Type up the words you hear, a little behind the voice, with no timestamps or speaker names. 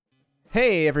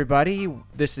Hey everybody,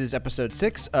 this is episode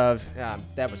 6 of, I'm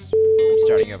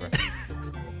starting over.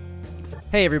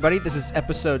 Hey everybody, this is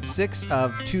episode 6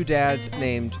 of Two Dads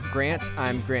Named Grant.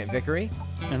 I'm Grant Vickery.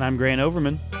 And I'm Grant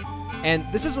Overman. And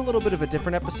this is a little bit of a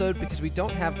different episode because we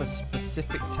don't have a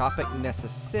specific topic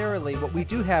necessarily. What we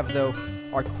do have, though,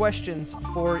 are questions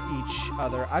for each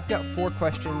other. I've got 4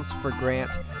 questions for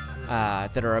Grant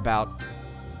that are about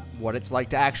what it's like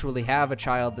to actually have a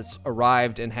child that's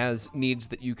arrived and has needs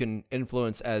that you can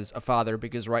influence as a father,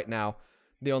 because right now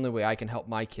the only way I can help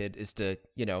my kid is to,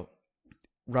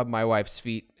 rub my wife's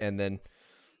feet and then,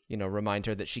 remind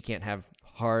her that she can't have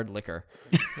hard liquor,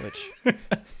 which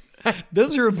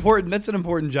Those are important. That's an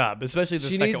important job, especially the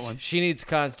second one. She needs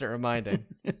constant reminding.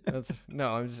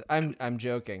 I'm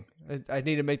joking. I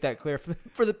need to make that clear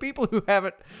for the people who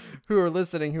are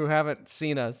listening, who haven't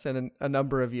seen us in a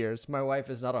number of years. My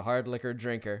wife is not a hard liquor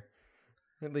drinker,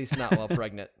 at least not while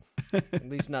pregnant. At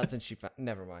least not since she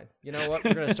never mind. You know what?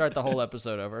 We're going to start the whole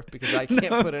episode over because I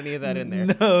can't put any of that in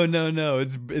there. No.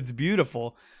 It's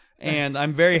beautiful. And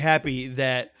I'm very happy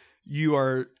that you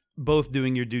are both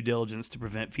doing your due diligence to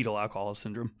prevent fetal alcohol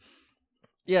syndrome.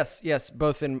 Yes,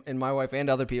 both in my wife and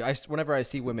other people. Whenever I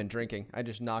see women drinking, I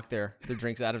just knock their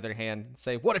drinks out of their hand and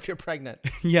say, "What if you're pregnant?"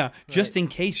 Yeah, right. Just in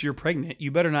case you're pregnant,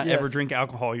 you better not ever drink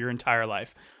alcohol your entire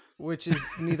life. Which is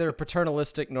neither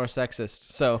paternalistic nor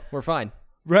sexist, so we're fine.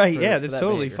 Right, that's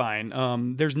totally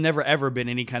fine. There's never ever been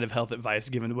any kind of health advice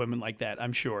given to women like that,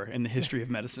 I'm sure, in the history of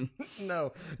medicine.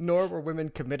 No, nor were women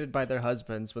committed by their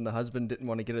husbands when the husband didn't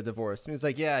want to get a divorce. And he was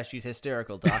like, "Yeah, she's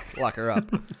hysterical, doc. Lock her up."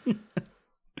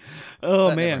 Oh,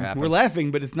 that man, we're laughing,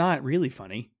 but it's not really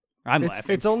funny. I'm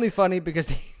laughing. It's only funny because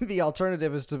the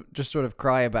alternative is to just sort of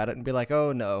cry about it and be like,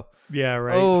 "Oh, no. Yeah,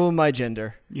 right. Oh, my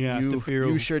gender. Yeah,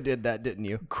 you sure did that, didn't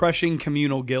you?" Crushing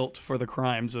communal guilt for the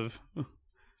crimes of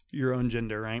your own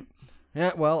gender, right?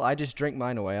 Yeah, well, I just drink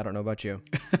mine away. I don't know about you.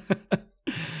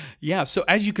 Yeah, so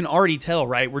as you can already tell,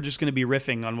 right, we're just going to be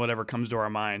riffing on whatever comes to our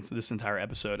mind this entire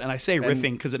episode. And I say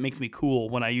riffing because it makes me cool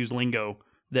when I use lingo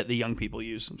that the young people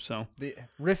use. So the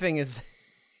riffing is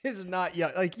not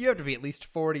young. Like, you have to be at least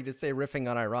 40 to say riffing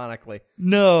unironically.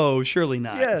 No, surely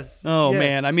not. Yes. Oh, yes.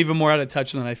 Man, I'm even more out of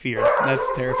touch than I feared. That's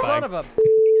terrifying. Son of a...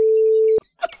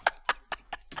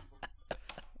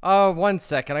 Oh, 1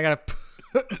 second. I got to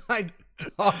put my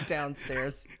dog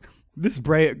downstairs. This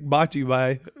break brought to you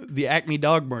by the Acme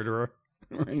dog murderer.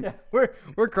 Right? Yeah,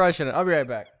 we're crushing it. I'll be right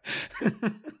back.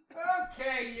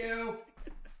 Okay, you.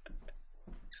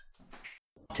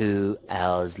 2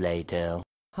 hours later.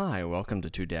 Hi, welcome to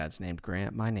Two Dads Named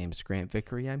Grant. My name's Grant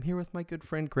Vickery. I'm here with my good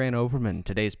friend Grant Overman.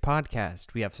 Today's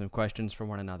podcast, we have some questions for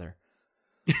one another.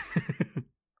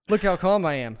 Look how calm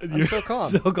I am. I'm so calm.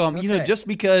 So calm. Okay. Just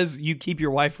because you keep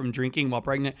your wife from drinking while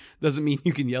pregnant doesn't mean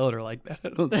you can yell at her like that, I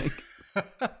don't think.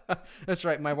 That's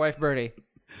right, my wife Birdie.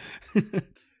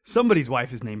 Somebody's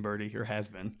wife is named Birdie, or has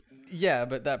been. Yeah,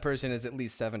 but that person is at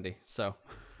least 70, so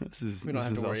we don't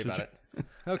have to worry about it.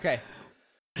 Okay.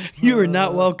 You are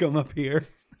not welcome up here.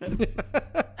 I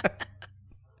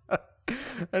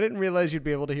didn't realize you'd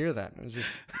be able to hear that. It was just,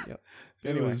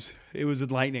 Anyway. It was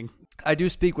enlightening. I do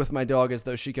speak with my dog as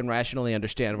though she can rationally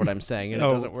understand what I'm saying, and it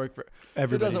doesn't work.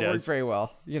 Everybody work does. very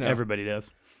well. Everybody does.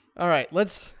 All right,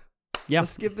 let's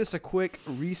give this a quick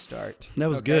restart. That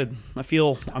was good. I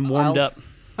feel I'm warmed up.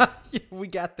 We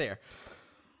got there.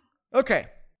 Okay.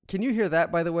 Can you hear that,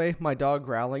 by the way? My dog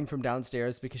growling from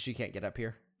downstairs because she can't get up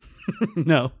here?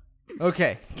 No.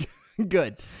 Okay.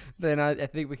 Good. Then I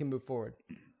think we can move forward.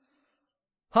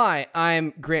 Hi,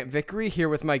 I'm Grant Vickery here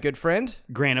with my good friend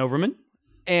Grant Overman.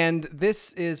 And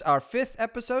this is our 5th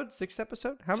episode, 6th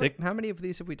episode. How many of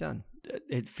these have we done?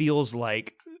 It feels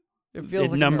like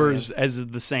like numbers as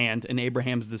the sand and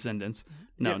Abraham's descendants.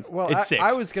 No, yeah, well, it's 6.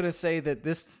 I was going to say that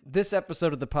this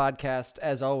episode of the podcast,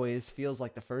 as always, feels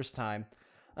like the first time.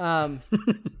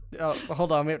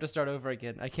 Hold on. We have to start over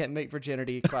again. I can't make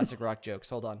virginity classic rock jokes.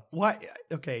 Hold on. Why?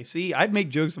 Okay, see, I'd make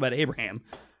jokes about Abraham.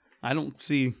 I don't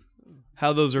see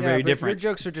how those are very different.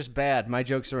 Your jokes are just bad. My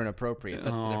jokes are inappropriate.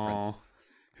 That's the difference.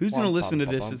 Who's going to listen to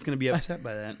this that's going to be upset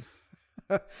by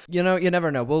that? You never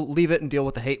know. We'll leave it and deal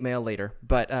with the hate mail later.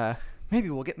 But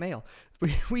maybe we'll get mail.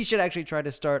 We should actually try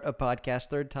to start a podcast.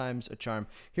 3rd time's a charm.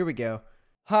 Here we go.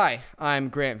 Hi, I'm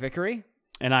Grant Vickery.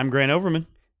 And I'm Grant Overman.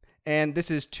 And this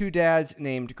is Two Dads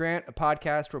Named Grant, a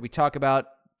podcast where we talk about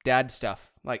dad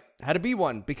stuff, like how to be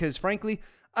one, because frankly,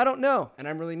 I don't know, and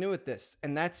I'm really new at this,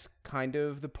 and that's kind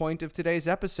of the point of today's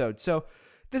episode. So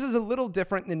this is a little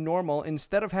different than normal.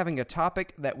 Instead of having a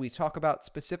topic that we talk about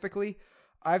specifically,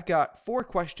 I've got 4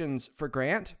 questions for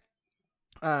Grant,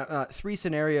 3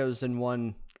 scenarios and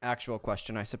 1 actual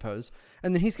question, I suppose.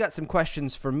 And then he's got some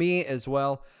questions for me as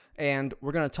well. And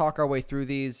we're going to talk our way through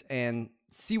these and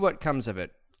see what comes of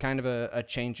it. Kind of a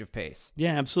change of pace.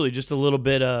 Yeah, absolutely. Just a little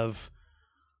bit of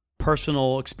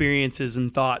personal experiences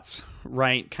and thoughts,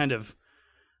 right? Kind of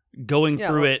going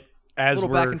through it as a little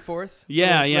we're back and forth.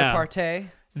 Yeah, little yeah. Repartee.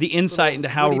 The insight into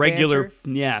how witty regular,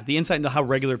 banter. the insight into how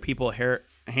regular people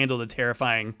handle the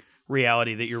terrifying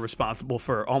reality that you're responsible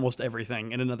for almost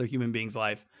everything in another human being's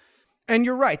life. And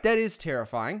you're right, that is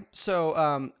terrifying. So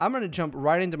I'm going to jump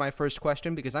right into my first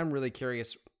question because I'm really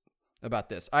curious about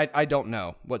this. I don't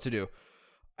know what to do.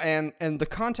 And the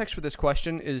context for this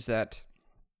question is that,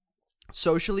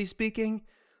 socially speaking,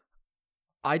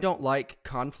 I don't like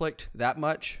conflict that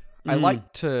much. I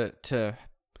like to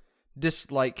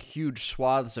dislike huge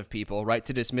swaths of people, right?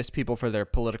 To dismiss people for their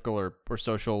political or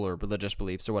social or religious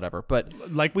beliefs or whatever.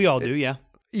 But like we all do, yeah.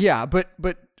 Yeah, but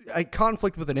I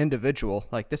conflict with an individual.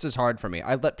 Like, this is hard for me.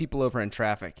 I let people over in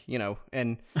traffic,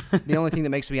 and the only thing that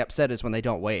makes me upset is when they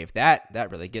don't wave. That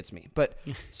really gets me. But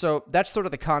so that's sort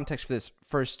of the context for this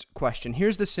first question.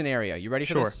 Here's the scenario. You ready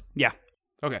for this? Yeah.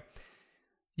 Okay.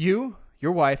 You,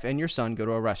 your wife, and your son go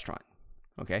to a restaurant.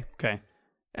 Okay. Okay.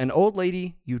 An old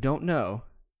lady you don't know,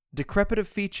 decrepit of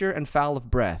feature and foul of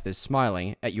breath, is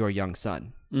smiling at your young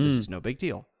son. This is no big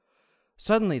deal.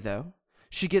 Suddenly, though,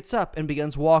 she gets up and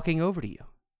begins walking over to you.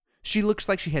 She looks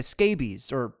like she has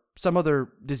scabies or some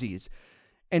other disease,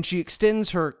 and she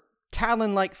extends her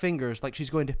talon-like fingers like she's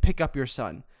going to pick up your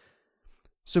son.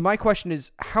 So my question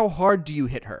is, how hard do you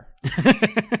hit her?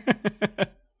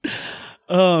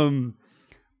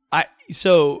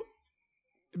 So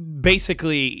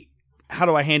basically, how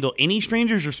do I handle any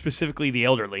strangers or specifically the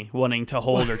elderly wanting to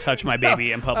hold or touch my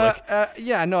baby in public?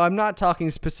 I'm not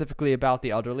talking specifically about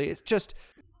the elderly. It's just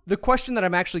the question that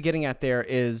I'm actually getting at there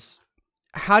is,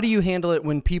 how do you handle it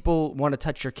when people want to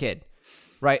touch your kid?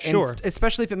 Right? Sure. And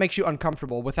especially if it makes you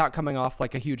uncomfortable without coming off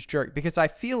like a huge jerk. Because I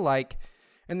feel like,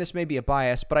 and this may be a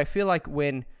bias, but I feel like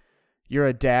when you're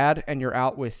a dad and you're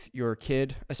out with your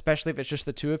kid, especially if it's just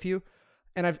the two of you,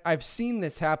 and I've seen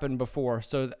this happen before,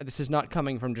 so this is not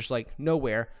coming from just like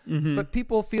nowhere, but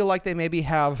people feel like they maybe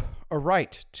have a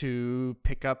right to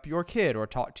pick up your kid or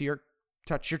touch your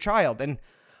child. And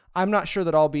I'm not sure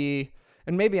that I'll be,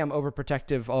 and maybe I'm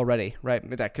overprotective already, right?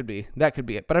 That could be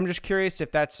it. But I'm just curious if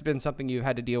that's been something you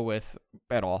had to deal with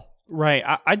at all. Right.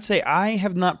 I'd say I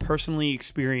have not personally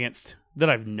experienced that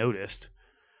I've noticed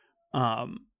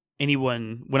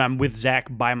anyone when I'm with Zach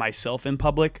by myself in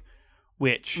public,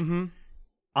 which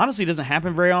honestly doesn't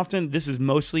happen very often. This is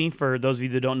mostly for those of you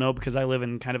that don't know, because I live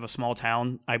in kind of a small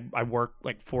town. I work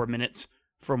like 4 minutes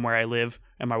from where I live,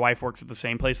 and my wife works at the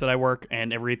same place that I work,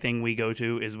 and everything we go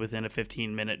to is within a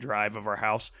 15-minute drive of our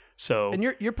house. So, and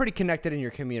you're pretty connected in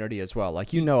your community as well.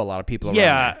 Like, you know a lot of people around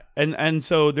there. And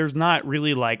so there's not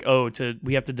really like,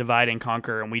 we have to divide and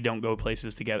conquer and we don't go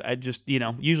places together. I just,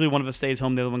 usually one of us stays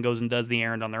home, the other one goes and does the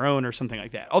errand on their own or something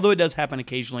like that. Although it does happen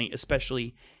occasionally,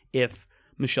 especially if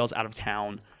Michelle's out of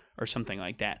town or something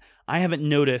like that. I haven't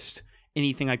noticed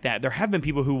anything like that. There have been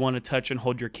people who want to touch and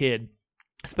hold your kid,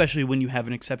 especially when you have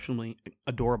an exceptionally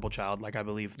adorable child, like I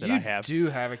believe that I have. You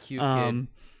do have a cute kid.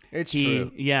 It's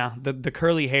true. Yeah, the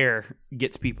curly hair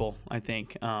gets people, I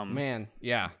think. Man,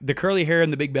 yeah. The curly hair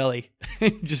and the big belly.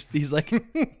 He's like...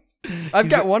 I've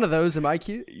got one of those. Am I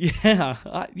cute? Yeah.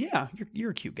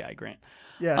 You're a cute guy, Grant.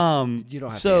 Yeah. You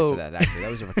don't have to answer that, actually.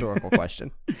 That was a rhetorical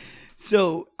question.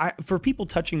 So, for people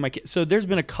touching my kid... So, there's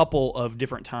been a couple of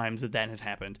different times that has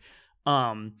happened.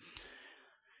 And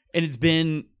it's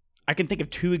been... I can think of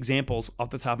 2 examples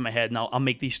off the top of my head, and I'll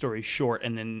make these stories short,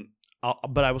 and then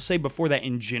but I will say before that,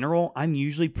 in general, I'm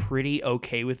usually pretty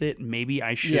okay with it. Maybe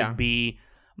I should be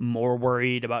more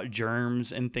worried about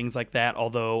germs and things like that,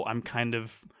 although I kind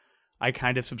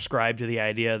of subscribe to the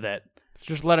idea that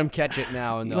just let them catch it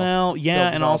now, and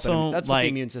and also that's what the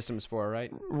immune system is for,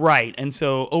 right? Right, and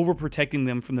so overprotecting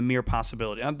them from the mere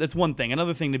possibility. That's one thing.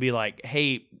 Another thing to be like,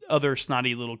 hey, other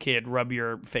snotty little kid, rub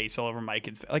your face all over my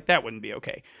kid's face. Like, that wouldn't be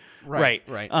okay. Right.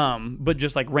 But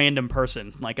just like random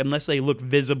person, like unless they look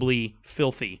visibly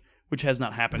filthy, which has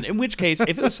not happened. In which case,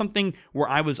 if it was something where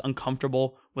I was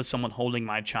uncomfortable with someone holding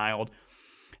my child,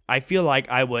 I feel like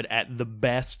I would at the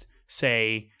best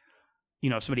say,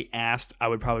 if somebody asked, I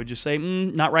would probably just say,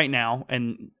 not right now,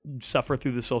 and suffer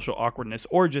through the social awkwardness,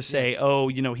 or just say,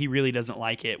 he really doesn't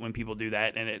like it when people do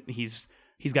that, and he's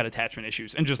got attachment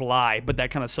issues, and just lie, but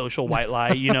that kind of social white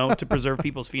lie, to preserve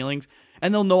people's feelings.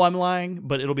 And they'll know I'm lying,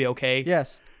 but it'll be okay.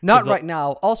 Yes. Not right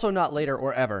now, also not later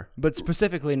or ever, but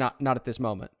specifically not at this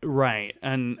moment. Right.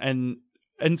 And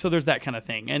so there's that kind of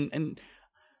thing. And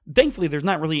thankfully there's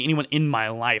not really anyone in my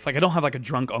life. Like I don't have like a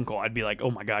drunk uncle. I'd be like,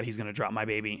 oh my God, he's going to drop my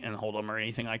baby and hold him or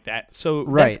anything like that. So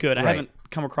that's good. I haven't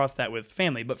come across that with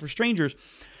family, but for strangers,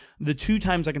 the 2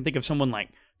 times I can think of someone like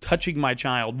touching my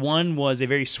child, one was a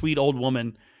very sweet old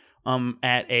woman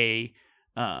at we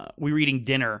were eating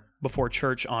dinner before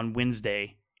church on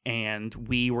Wednesday, and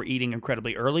we were eating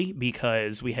incredibly early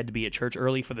because we had to be at church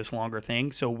early for this longer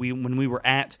thing. So when we were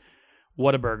at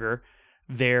Whataburger,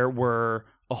 there were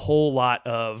a whole lot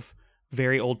of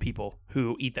very old people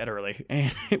who eat that early,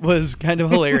 and it was kind of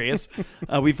hilarious.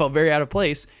 We felt very out of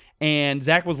place, and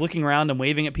Zach was looking around and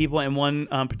waving at people, and one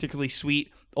particularly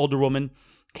sweet older woman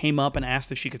came up and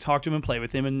asked if she could talk to him and play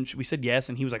with him, and we said yes,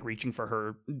 and he was like reaching for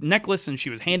her necklace, and she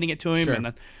was handing it to him,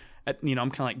 and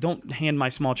I'm kind of like, don't hand my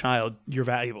small child your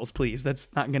valuables, please. That's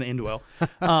not going to end well.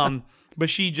 But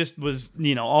she just was,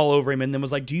 all over him, and then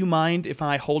was like, do you mind if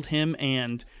I hold him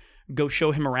and go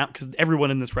show him around? Because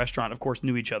everyone in this restaurant, of course,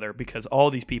 knew each other because all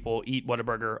these people eat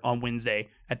Whataburger on Wednesday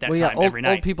at that time every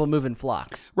night. Old people move in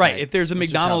flocks. Right. If there's a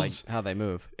McDonald's, how they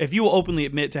move. If you will openly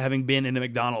admit to having been in a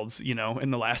McDonald's,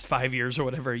 in the last 5 years or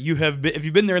whatever, if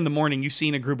you've been there in the morning, you've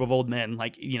seen a group of old men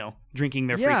drinking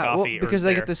their free coffee. Because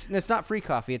they get this. It's not free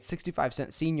coffee. It's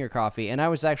 65-cent senior coffee. And I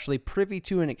was actually privy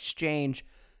to an exchange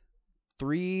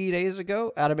 3 days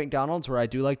ago at a McDonald's where I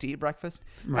do like to eat breakfast.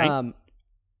 Right.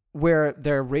 Where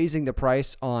they're raising the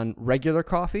price on regular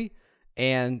coffee,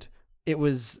 and it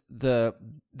was the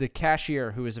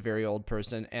cashier, who is a very old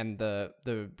person, and the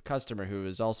customer, who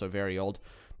is also very old,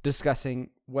 discussing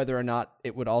whether or not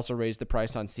it would also raise the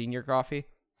price on senior coffee.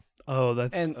 Oh,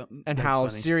 that's how funny.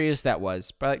 Serious that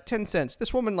was. By like 10 cents.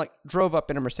 This woman drove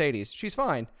up in a Mercedes. She's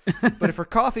fine. But if her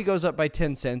coffee goes up by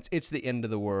 10 cents, it's the end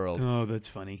of the world. Oh, that's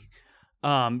funny.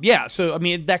 Yeah, so,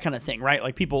 that kind of thing, right?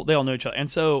 Like, people, they all know each other. And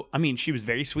so, she was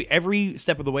very sweet. Every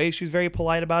step of the way, she was very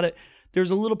polite about it.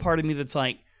 There's a little part of me that's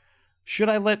like, should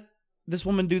I let this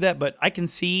woman do that? But I can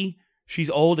see she's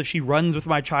old. If she runs with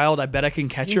my child, I bet I can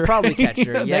catch her. Probably catch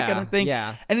her, yeah. That kind of thing.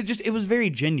 Yeah. And it was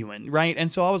very genuine, right?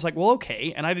 And so I was like, well,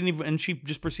 okay. And and she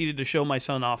just proceeded to show my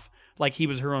son off like he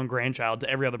was her own grandchild to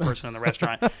every other person in the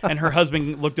restaurant. And her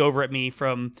husband looked over at me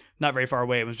from not very far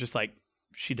away and was just like,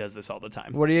 she does this all the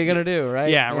time. What are you going to do,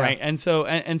 right? Yeah, right. And so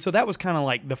that was kind of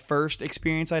like the first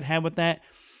experience I'd had with that.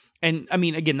 And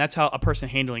again, that's how a person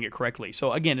handling it correctly.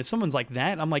 So again, if someone's like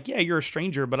that, I'm like, yeah, you're a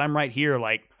stranger, but I'm right here.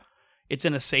 Like, it's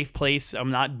in a safe place.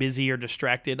 I'm not busy or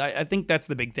distracted. I think that's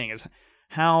the big thing, is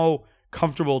how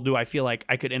comfortable do I feel like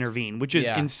I could intervene, which is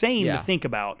insane to think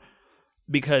about,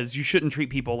 because you shouldn't treat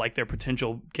people like they're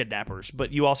potential kidnappers,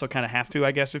 but you also kind of have to,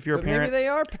 I guess, if you're a parent. Maybe they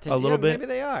are potential. A little bit. Maybe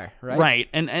they are, right? Right.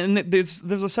 And there's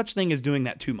a such thing as doing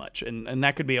that too much, and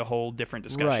that could be a whole different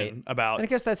discussion about. And I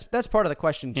guess that's part of the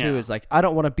question too, is like, I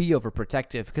don't want to be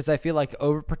overprotective, because I feel like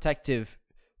overprotective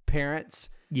parents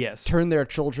turn their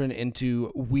children into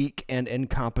weak and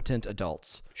incompetent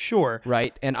adults. Sure.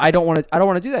 Right? And I don't want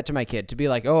to do that to my kid, to be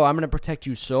like, "Oh, I'm going to protect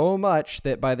you so much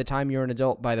that by the time you're an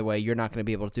adult, by the way, you're not going to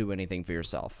be able to do anything for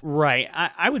yourself." Right.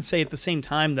 I would say at the same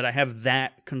time that I have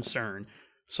that concern,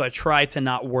 so I try to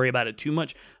not worry about it too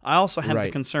much. I also have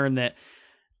the concern that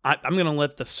I'm going to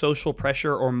let the social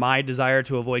pressure or my desire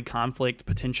to avoid conflict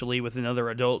potentially with another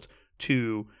adult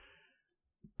to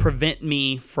prevent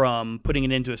me from putting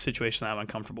it into a situation that I'm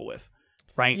uncomfortable with,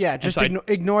 right? Yeah, just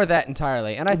ignore that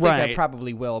entirely. And I think I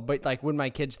probably will, but like when my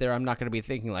kid's there, I'm not going to be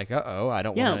thinking like, I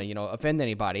don't want to, offend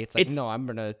anybody. It's like, no, I'm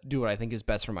going to do what I think is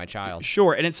best for my child.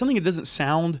 Sure, and it's something that doesn't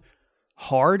sound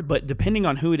hard, but depending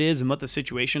on who it is and what the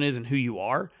situation is and who you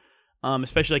are,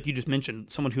 especially like you just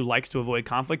mentioned, someone who likes to avoid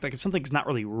conflict, like if something's not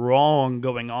really wrong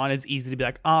going on, it's easy to be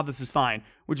like, this is fine,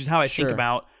 which is how I think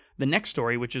about the next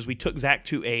story, which is we took Zach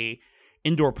to a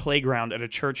indoor playground at a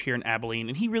church here in Abilene,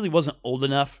 and he really wasn't old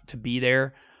enough to be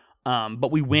there,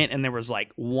 but we went, and there was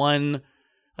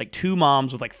two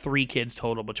moms with like 3 kids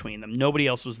total between them. Nobody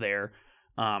else was there,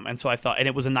 and so I thought, and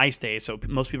it was a nice day, so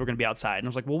most people are going to be outside, and I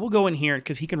was like, well, we'll go in here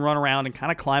because he can run around and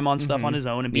kind of climb on stuff on his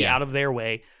own and be out of their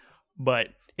way, but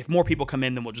if more people come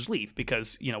in, then we'll just leave,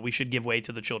 because we should give way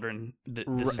to the children that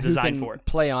this is designed for.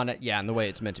 Play on it, and the way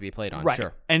it's meant to be played on. Right.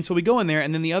 Sure. And so we go in there,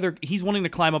 and then he's wanting to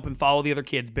climb up and follow the other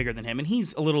kids bigger than him, and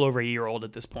he's a little over a year old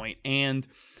at this point, and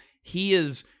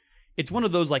it's one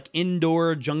of those like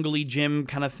indoor jungly gym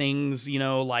kind of things,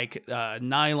 like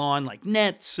nylon, like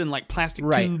nets and like plastic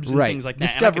tubes and things like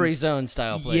that. Discovery Zone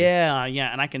style place. Yeah,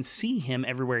 and I can see him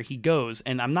everywhere he goes,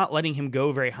 and I'm not letting him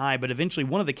go very high, but eventually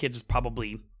one of the kids is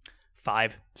probably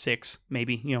 5, 6,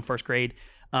 maybe, first grade.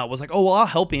 was like, oh, well, I'll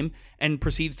help him, and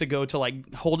proceeds to go to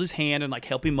like hold his hand and like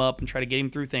help him up and try to get him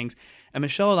through things. And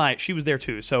Michelle and I, she was there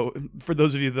too. So for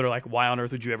those of you that are like, why on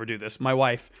earth would you ever do this? My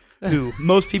wife, who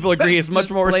most people agree is much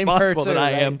more responsible than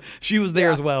I am, she was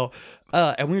there as well.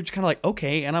 And we were just kind of like,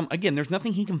 okay. And again, there's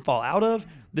nothing he can fall out of.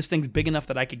 This thing's big enough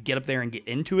that I could get up there and get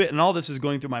into it. And all this is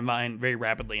going through my mind very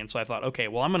rapidly. And so I thought, okay,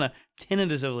 well, I'm going to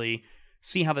tentatively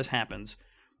see how this happens.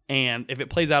 And if it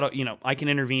plays out, I can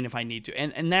intervene if I need to.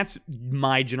 And that's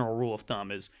my general rule of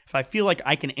thumb is if I feel like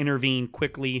I can intervene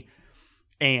quickly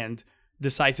and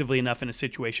decisively enough in a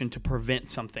situation to prevent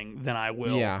something, then I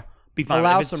will be fine.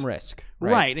 Allow some risk.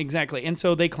 Right, exactly. And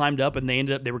so they climbed up and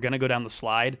they were going to go down the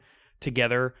slide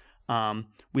together.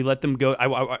 We let them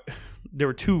go. There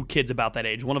were 2 kids about that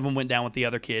age. One of them went down with the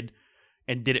other kid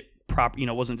and did it proper.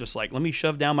 Wasn't just like, let me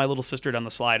shove down my little sister down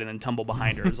the slide and then tumble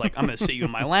behind her. It was like, I'm going to sit you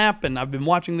in my lap. And I've been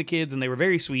watching the kids and they were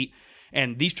very sweet.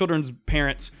 And these children's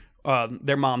parents,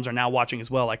 their moms are now watching as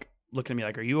well, like looking at me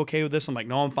like, are you okay with this? I'm like,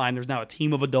 no, I'm fine. There's now a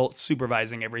team of adults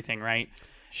supervising everything, right?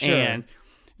 Sure. And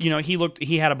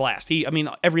he had a blast.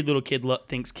 Every little kid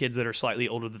thinks kids that are slightly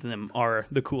older than them are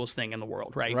the coolest thing in the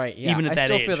world, right? Right, yeah. Even at that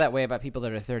age. I still feel that way about people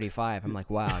that are 35. I'm like,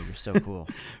 wow, you're so cool.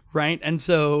 Right? And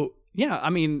so, yeah,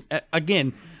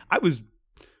 again, I would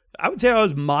say I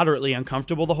was moderately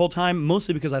uncomfortable the whole time,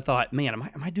 mostly because I thought, man,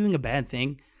 am I doing a bad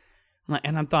thing?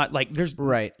 And I thought, like,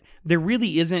 there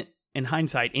really isn't, in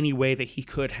hindsight, any way that he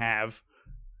could have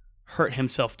hurt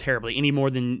himself terribly any more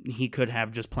than he could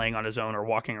have just playing on his own or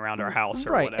walking around our house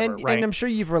or whatever. And I'm sure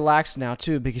you've relaxed now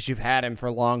too because you've had him for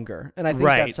longer. And I think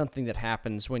that's something that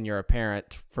happens when you're a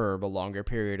parent for a longer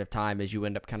period of time is you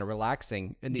end up kind of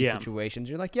relaxing in these situations.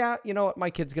 You're like, yeah, you know what, my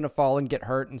kid's going to fall and get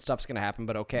hurt and stuff's going to happen,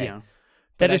 but okay. Yeah.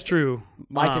 That is true.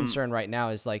 My concern right now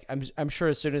is like I'm sure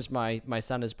as soon as my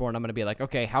son is born, I'm going to be like,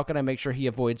 okay, how can I make sure he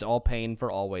avoids all pain for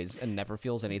always and never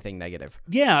feels anything negative?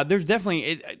 Yeah, there's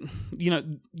definitely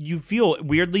you feel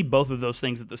weirdly both of those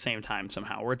things at the same time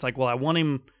somehow. Where it's like, well, I want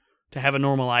him to have a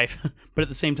normal life, but at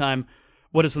the same time,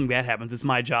 what if something bad happens? It's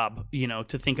my job,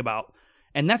 to think about,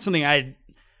 and that's something I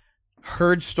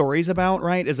heard stories about.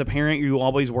 Right, as a parent, you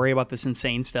always worry about this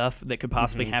insane stuff that could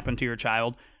possibly happen to your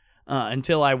child.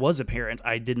 Until I was a parent,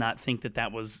 I did not think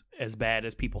that was as bad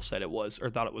as people said it was or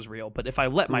thought it was real. But if I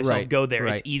let myself go there,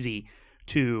 it's easy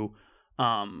to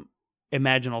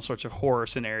imagine all sorts of horror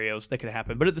scenarios that could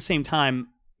happen. But at the same time,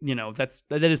 that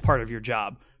is part of your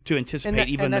job to anticipate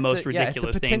even the most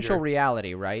ridiculous it's a potential danger.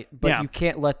 Reality, right? But you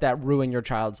can't let that ruin your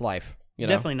child's life.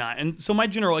 Definitely not. And so my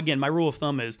rule of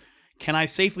thumb is, can I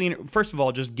safely, first of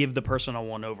all, just give the person a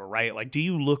one-over, right? Like, do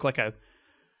you look like a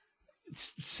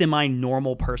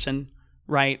semi-normal person,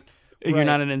 right? You're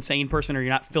not an insane person, or you're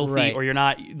not filthy, or you're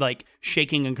not like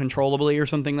shaking uncontrollably or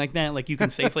something like that. Like, you can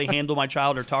safely handle my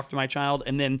child or talk to my child.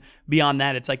 And then beyond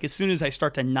that, it's like as soon as I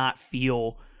start to not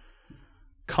feel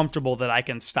comfortable that I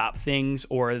can stop things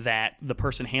or that the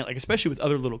person like, especially with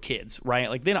other little kids, right?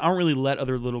 Like, I don't really let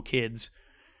other little kids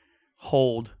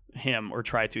hold him or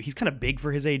try to. He's kind of big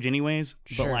for his age anyways,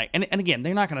 but like, and again,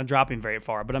 they're not going to drop him very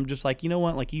far, but I'm just like, you know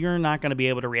what, like, you're not going to be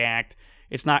able to react.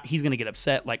 He's going to get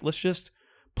upset. Like, let's just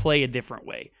play a different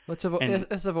way. Let's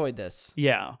avoid this.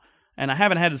 Yeah. And I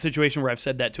haven't had the situation where I've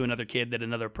said that to another kid that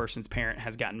another person's parent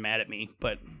has gotten mad at me,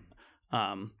 but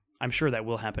I'm sure that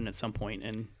will happen at some point,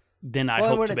 and then I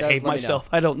hope to behave myself.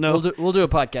 I don't know. We'll do a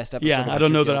podcast episode. Yeah, I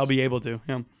don't know that I'll be able to.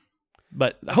 Yeah.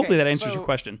 But hopefully that answers your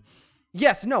question.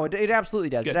 Yes, no, it absolutely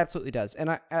does. Good. It absolutely does.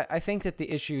 And I think that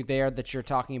the issue there that you're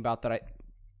talking about that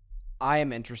I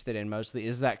am interested in mostly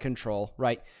is that control,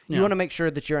 right? You want to make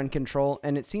sure that you're in control.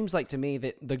 And it seems like to me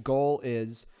that the goal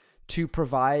is to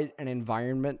provide an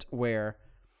environment where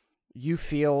you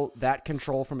feel that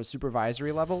control from a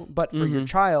supervisory level, but for your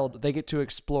child, they get to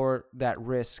explore that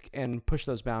risk and push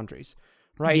those boundaries,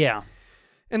 right? Yeah.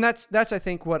 And that's I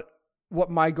think what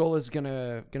my goal is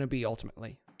gonna be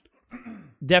ultimately.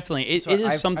 Definitely, it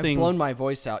is something. I've blown my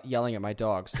voice out yelling at my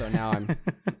dog, so now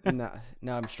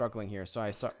I'm struggling here. So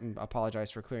I apologize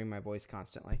for clearing my voice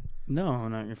constantly. No,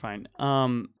 you're fine.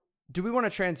 Do we want to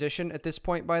transition at this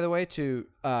point, by the way, to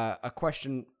a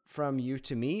question from you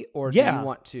to me, or do you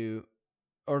want to,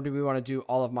 or do we want to do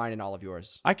all of mine and all of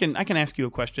yours? I can ask you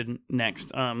a question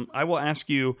next. I will ask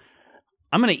you.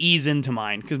 I'm going to ease into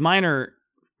mine because mine are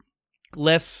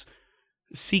less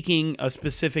seeking a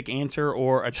specific answer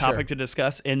or a topic to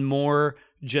discuss, and more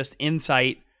just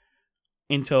insight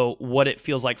into what it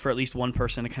feels like for at least one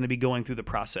person to kind of be going through the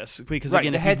process. Because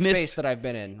again, the headspace that I've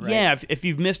been in. Right? Yeah, if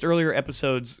you've missed earlier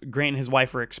episodes, Grant and his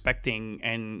wife are expecting,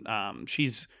 and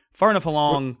she's far enough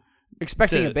along.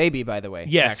 Expecting a baby, by the way.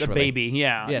 Yes, actually. A baby.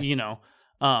 Yeah, yes.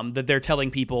 that they're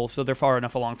telling people, so they're far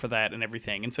enough along for that and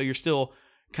everything. And so you're still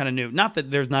kind of new. Not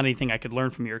that there's not anything I could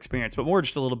learn from your experience, but more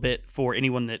just a little bit for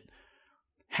anyone that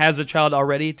has a child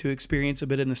already to experience a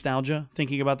bit of nostalgia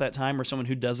thinking about that time, or someone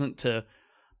who doesn't, to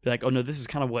be like, oh no, this is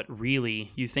kind of what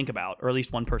really you think about, or at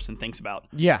least one person thinks about.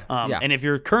 Yeah. And if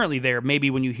you're currently there, maybe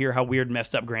when you hear how weird and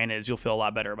messed up Grant is, you'll feel a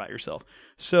lot better about yourself.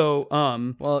 So,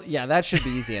 well, yeah, that should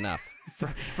be easy enough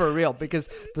for real, because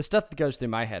the stuff that goes through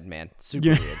my head, man,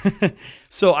 super weird.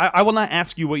 So I will not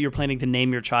ask you what you're planning to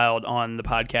name your child on the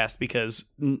podcast, because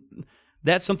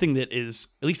that's something that is,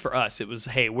 at least for us, it was,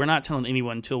 hey, we're not telling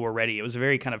anyone until we're ready. It was a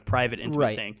very kind of private,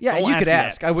 intimate thing. Yeah, so you could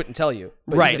ask. I wouldn't tell you.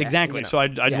 Right, exactly. So I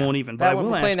won't even. But I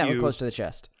will ask you. That one close to the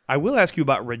chest. I will ask you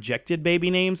about rejected baby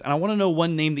names, and I want to know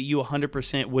one name that you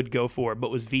 100% would go for,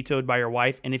 but was vetoed by your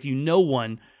wife. And if you know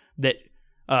one that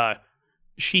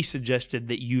she suggested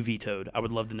that you vetoed, I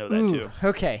would love to know that too.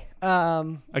 Okay.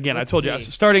 Again, I told you I was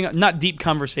starting not deep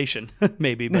conversation,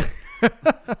 maybe, but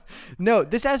no,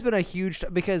 this has been a huge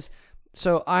because.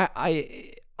 So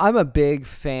I'm a big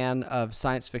fan of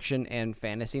science fiction and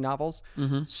fantasy novels.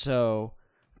 Mm-hmm. So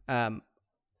a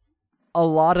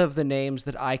lot of the names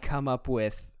that I come up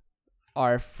with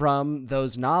are from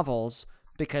those novels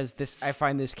because I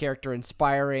find this character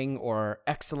inspiring or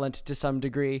excellent to some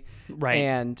degree. Right.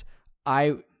 And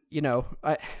I don't know,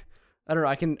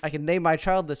 I can name my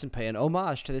child this and pay an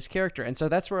homage to this character. And so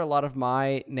that's where a lot of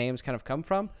my names kind of come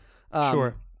from.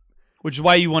 Sure. Which is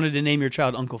why you wanted to name your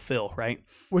child Uncle Phil, right?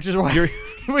 Which is why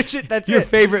that's your it.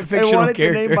 favorite fictional I wanted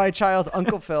character. to name my child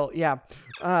Uncle Phil. Yeah.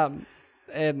 And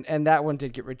that one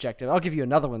did get rejected. I'll give you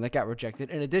another one that got rejected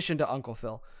in addition to Uncle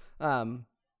Phil.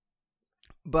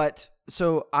 But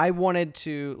so I wanted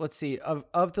to, let's see,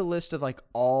 of the list of like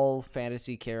all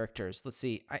fantasy characters, let's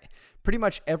see, pretty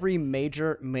much every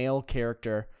major male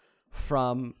character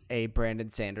from a Brandon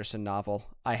Sanderson novel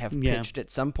I have pitched at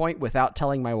some point without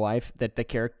telling my wife that the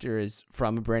character is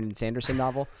from a Brandon Sanderson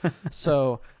novel.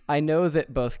 So I know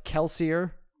that both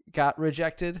Kelsier got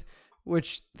rejected,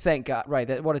 which thank God,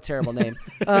 right? What a terrible name.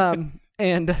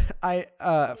 And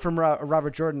from a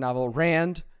Robert Jordan novel,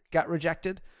 Rand got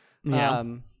rejected. Yeah.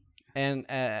 And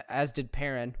as did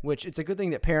Perrin, which it's a good thing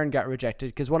that Perrin got rejected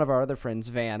because one of our other friends,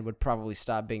 Van, would probably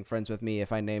stop being friends with me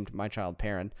if I named my child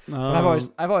Perrin. Oh. But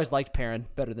I've always liked Perrin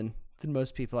better than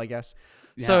most people, I guess.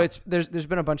 Yeah. So there's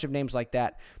been a bunch of names like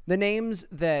that. The names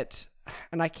that,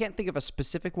 and I can't think of a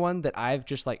specific one that I've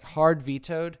just like hard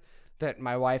vetoed that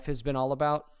my wife has been all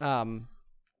about,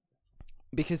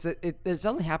 because it's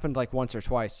only happened like once or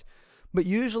twice, but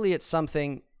usually it's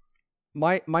something.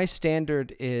 My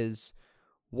standard is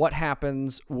what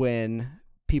happens when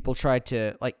people try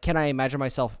to, like, can I imagine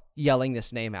myself yelling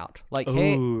this name out? Like,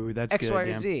 ooh, hey, that's X, good, Y, or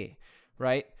yeah. Z,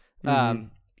 right? Mm-hmm.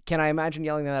 Can I imagine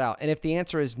yelling that out? And if the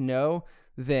answer is no,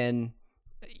 then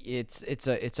it's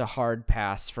a hard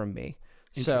pass from me.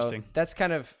 Interesting. So that's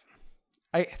kind of,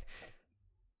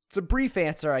 it's a brief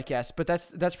answer, I guess, but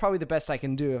that's probably the best I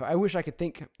can do. I wish I could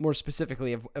think more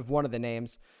specifically of one of the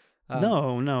names.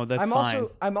 No, that's fine.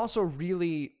 I'm also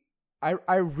really,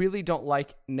 I really don't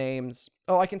like names.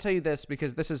 Oh, I can tell you this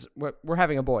because we're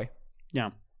having a boy. Yeah.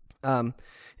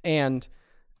 And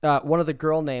one of the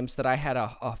girl names that I had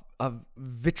a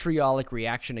vitriolic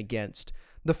reaction against.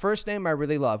 The first name I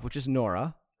really love, which is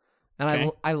Nora, and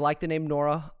okay. I like the name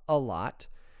Nora a lot.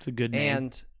 It's a good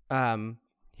name. And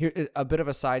here a bit of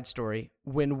a side story.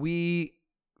 When we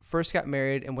first got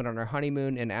married and went on our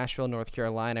honeymoon in Asheville, North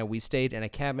Carolina, we stayed in a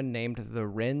cabin named the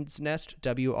Wren's Nest,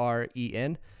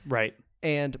 W-R-E-N. Right.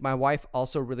 And my wife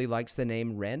also really likes the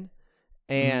name Wren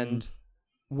and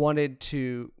wanted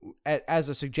to, as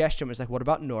a suggestion, was like, what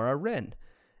about Nora Wren?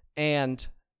 And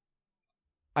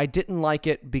I didn't like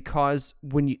it because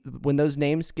when those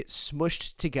names get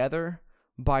smushed together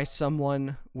by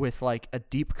someone with like a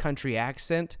deep country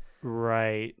accent,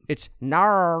 right, it's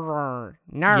Nar.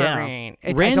 Yeah.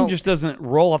 Wren just doesn't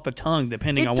roll off the tongue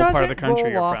depending on what part of the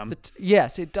country you're from.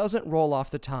 Yes, it doesn't roll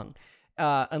off the tongue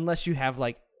unless you have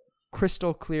like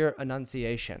crystal clear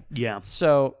enunciation. Yeah.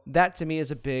 So that to me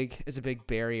is a big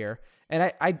barrier.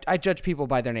 And I judge people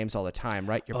by their names all the time,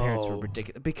 right? Your parents were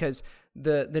ridiculous because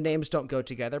the names don't go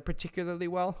together particularly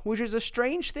well, which is a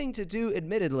strange thing to do,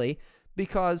 admittedly,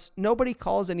 because nobody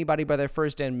calls anybody by their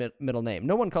first and middle name.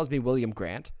 No one calls me William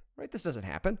Grant, right? This doesn't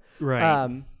happen.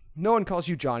 Right. No one calls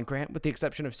you John Grant, with the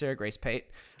exception of Sarah Grace Pate.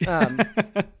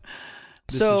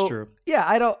 This is true.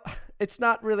 Yeah, it's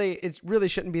not really, it really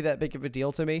shouldn't be that big of a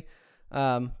deal to me.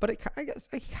 But I guess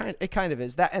it kind of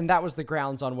is. That was the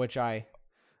grounds on which I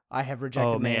have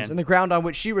rejected names. And the ground on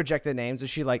which she rejected names is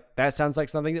she like, that sounds like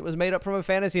something that was made up from a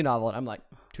fantasy novel. And I'm like,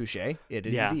 touche. It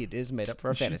is indeed is made up for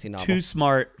a fantasy novel. Too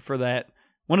smart for that.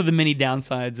 One of the many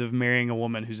downsides of marrying a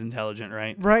woman who's intelligent,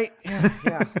 right? Right.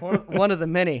 Yeah. One of the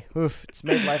many. Oof, it's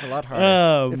made life a lot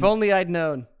harder. If only I'd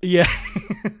known. Yeah.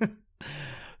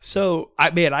 So, I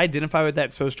identify with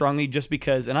that so strongly just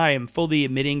because, and I am fully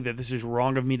admitting that this is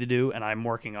wrong of me to do, and I'm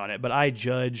working on it, but I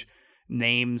judge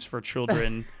names for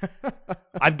children.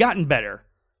 I've gotten better.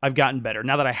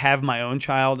 Now that I have my own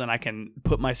child and I can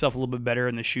put myself a little bit better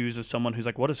in the shoes of someone who's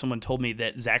like, what if someone told me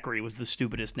that Zachary was the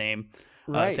stupidest name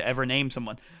to ever name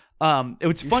someone?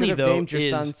 It's funny, should have though. Named your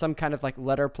son some kind of like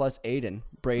letter plus Aiden.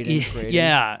 Braden.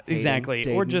 Yeah, Hayden, exactly.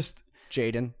 Dayton, or just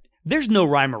Jaden. There's no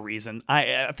rhyme or reason.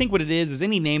 I think what it is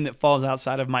any name that falls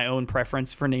outside of my own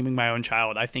preference for naming my own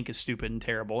child, I think is stupid and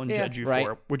terrible and judge you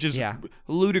for, which is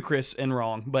ludicrous and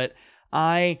wrong. But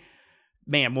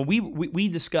when we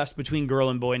discussed between girl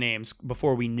and boy names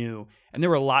before we knew, and there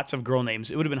were lots of girl names,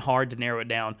 it would have been hard to narrow it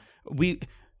down.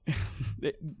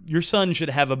 Your son should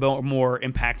have a more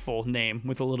impactful name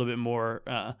with a little bit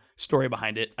more story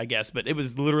behind it, I guess. But it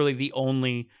was literally the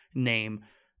only name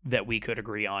that we could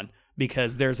agree on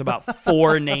because there's about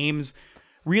 4 names.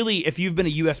 Really, if you've been a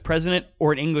U.S. president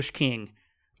or an English king,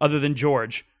 other than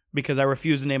George, because I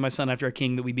refuse to name my son after a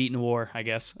king that we beat in a war, I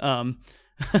guess.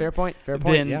 Fair point.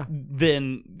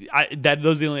 Then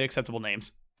those are the only acceptable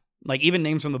names. Like even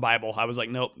names from the Bible, I was like,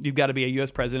 nope, you've got to be a U.S.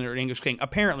 president or an English king.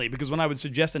 Apparently, because when I would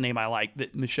suggest a name I liked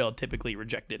that Michelle typically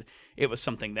rejected, it was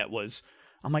something that was,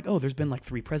 I'm like, oh, there's been like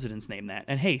 3 presidents named that.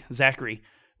 And hey, Zachary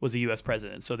was a U.S.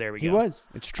 president, so there we go. He was.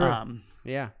 It's true.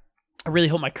 Yeah. I really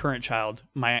hope my current child,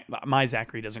 my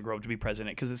Zachary, doesn't grow up to be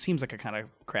president because it seems like a kind of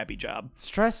crappy job.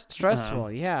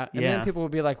 Stressful, yeah. And then people will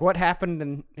be like, what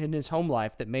happened in his home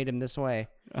life that made him this way?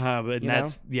 But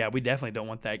we definitely don't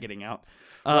want that getting out.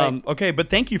 Right. Okay, but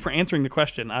thank you for answering the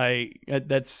question.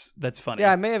 That's funny.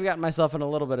 Yeah, I may have gotten myself in a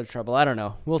little bit of trouble. I don't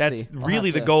know. We'll see. That's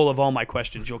really the goal of all my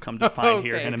questions. You'll come to find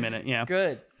here in a minute. Yeah.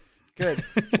 Good.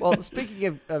 Well,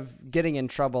 speaking of getting in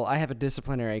trouble, I have a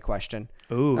disciplinary question.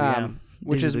 Ooh, yeah.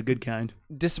 Which is the good kind.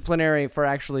 Disciplinary for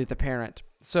actually the parent.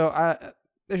 So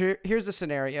here's a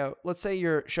scenario. Let's say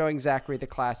you're showing Zachary the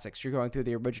classics. You're going through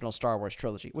the original Star Wars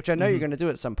trilogy, which I know you're going to do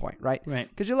at some point, right? Right.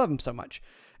 Because you love him so much.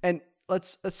 And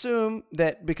let's assume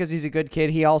that because he's a good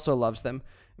kid, he also loves them.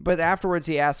 But afterwards,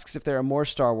 he asks if there are more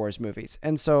Star Wars movies.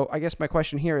 And so I guess my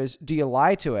question here is, do you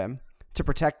lie to him to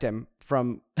protect him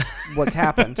from what's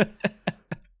happened?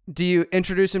 Do you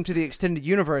introduce him to the extended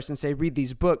universe and say, read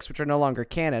these books, which are no longer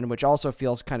canon, which also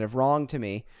feels kind of wrong to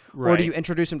me? Right. Or do you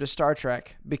introduce him to Star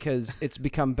Trek because it's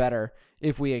become better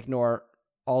if we ignore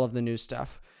all of the new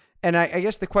stuff? And I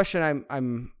guess the question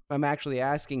I'm actually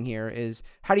asking here is,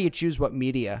 how do you choose what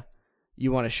media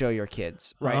you want to show your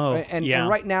kids? Right. And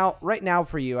right now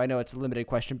for you, I know it's a limited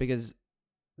question because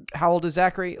how old is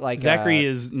Zachary? Zachary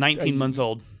is 19 months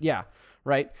old. Yeah.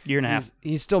 Right. Year and a half.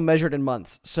 He's still measured in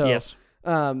months. So yes.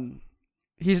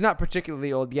 He's not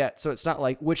particularly old yet, so it's not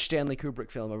like which Stanley Kubrick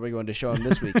film are we going to show him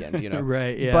this weekend,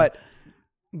 Right, yeah.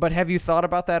 But have you thought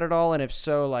about that at all? And if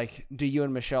so, like, do you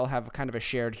and Michelle have kind of a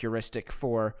shared heuristic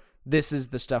for this is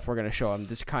the stuff we're going to show him,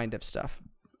 this kind of stuff?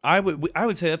 I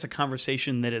would say that's a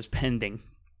conversation that is pending.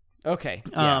 Okay.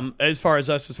 Yeah. As far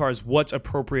as what's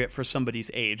appropriate for somebody's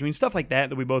age. I mean, stuff like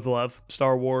that we both love.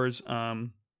 Star Wars,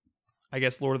 I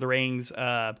guess Lord of the Rings,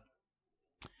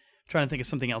 trying to think of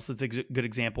something else that's a good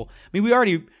example. I mean,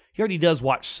 he already does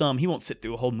watch some. He won't sit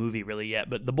through a whole movie really yet,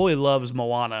 but the boy loves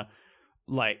Moana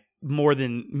like more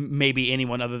than maybe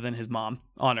anyone other than his mom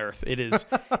on earth.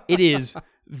 It's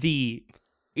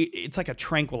like a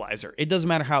tranquilizer. It doesn't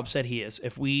matter how upset he is.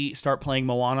 If we start playing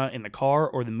Moana in the car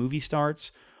or the movie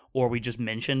starts or we just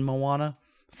mention Moana,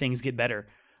 things get better.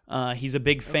 He's a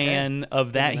big fan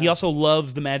of that. He also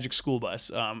loves the Magic School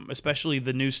Bus, especially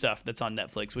the new stuff that's on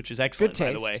Netflix, which is excellent,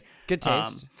 by the way. Good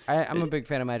taste. I'm a big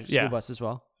fan of Magic School Bus as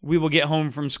well. We will get home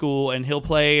from school, and he'll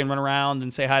play and run around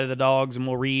and say hi to the dogs, and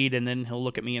we'll read, and then he'll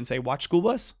look at me and say, watch School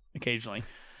Bus? Occasionally.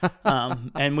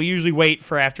 And we usually wait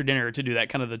for after dinner to do that,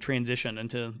 kind of the transition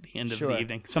into the end of the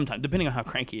evening. Sometimes, depending on how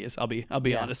cranky he is, I'll be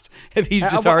honest. If he's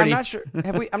just already, I'm not sure.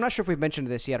 I'm not sure if we've mentioned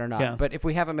this yet or not. Yeah. But if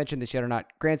we haven't mentioned this yet or not,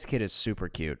 Grant's kid is super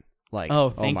cute. Like,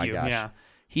 thank you. Gosh. Yeah,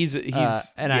 he's we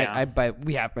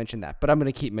have mentioned that, but I'm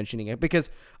gonna keep mentioning it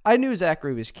because I knew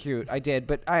Zachary was cute. I did,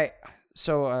 but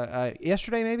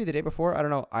yesterday, maybe the day before, I don't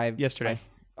know. Yesterday.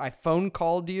 I phone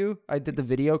called you. I did the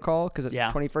video call because it's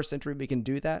 21st century. We can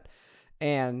do that.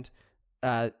 And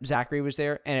Zachary was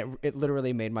there, and it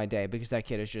literally made my day because that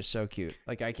kid is just so cute.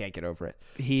 Like, I can't get over it.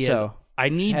 He is. I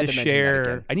need to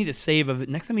share. I need to save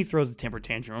next time he throws a temper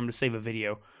tantrum, I'm going to save a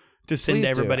video to send to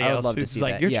everybody else who's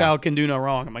like, your child can do no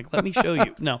wrong. I'm like, let me show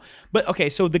you. No. But okay,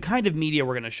 so the kind of media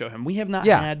we're going to show him. We have not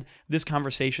had this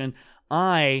conversation.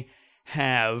 I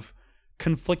have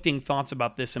conflicting thoughts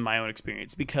about this in my own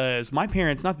experience, because my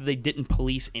parents, not that they didn't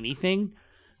police anything,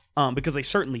 because they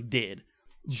certainly did,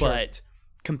 but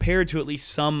compared to at least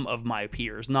some of my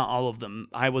peers, not all of them,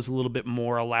 I was a little bit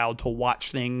more allowed to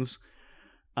watch things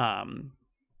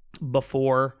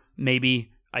before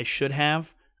maybe I should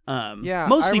have.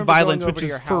 Mostly I violence, going over which to is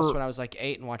your for house when I was like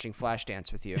 8 and watching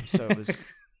Flashdance with you. So it was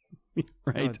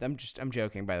right. No, I'm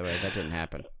joking, by the way. That didn't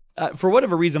happen. For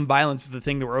whatever reason, violence is the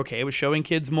thing that we're okay with showing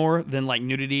kids more than like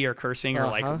nudity or cursing or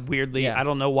like weirdly. I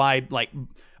don't know why. Like,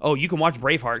 oh, you can watch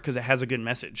Braveheart because it has a good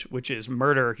message, which is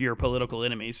murder your political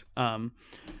enemies. I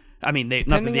mean, they Depending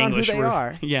not that the on English who they were,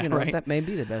 are, yeah, right. That may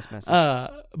be the best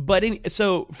message.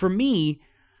 So for me,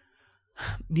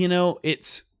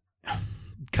 it's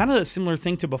kind of a similar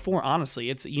thing to before. Honestly,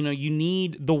 it's you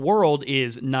need the world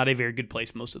is not a very good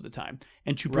place most of the time,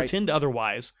 and to pretend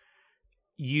otherwise,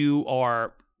 you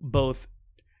are both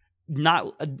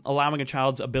not allowing a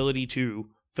child's ability to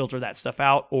filter that stuff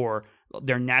out or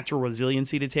their natural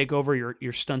resiliency to take over.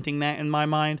 You're stunting that in my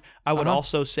mind. I would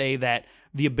also say that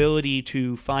the ability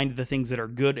to find the things that are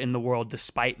good in the world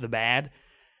despite the bad,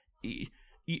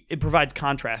 it provides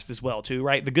contrast as well too,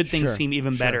 right? The good things seem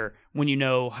even better when you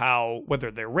know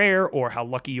whether they're rare or how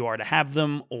lucky you are to have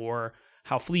them or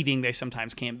how fleeting they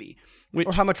sometimes can be.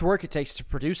 Or how much work it takes to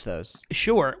produce those.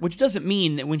 Sure, which doesn't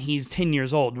mean that when he's 10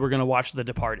 years old, we're going to watch The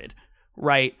Departed,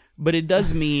 right? But it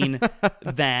does mean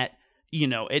that,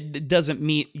 it doesn't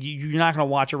mean you're not going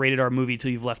to watch a rated R movie till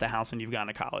you've left the house and you've gone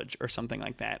to college or something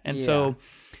like that. And so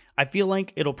I feel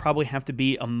like it'll probably have to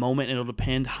be a moment, and it'll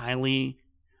depend highly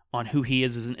on who he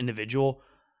is as an individual,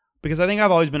 because I think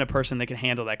I've always been a person that can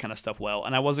handle that kind of stuff well,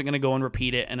 and I wasn't going to go and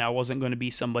repeat it, and I wasn't going to be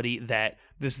somebody that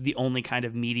this is the only kind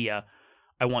of media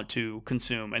I want to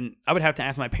consume. And I would have to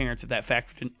ask my parents if that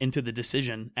factored into the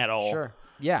decision at all. Sure.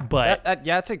 Yeah. But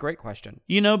that's a great question.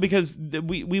 Because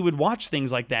we would watch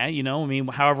things like that, I mean,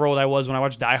 however old I was when I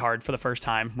watched Die Hard for the first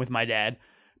time with my dad,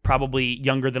 probably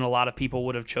younger than a lot of people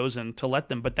would have chosen to let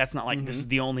them, but that's not like this is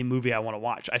the only movie I want to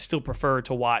watch. I still prefer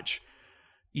to watch,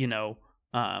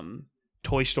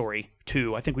 Toy Story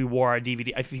 2. I think we wore our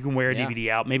DVD. I think you can wear a DVD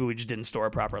out. Maybe we just didn't store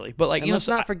it properly. But like, let's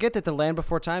not forget that The Land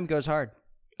Before Time goes hard.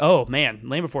 Oh man,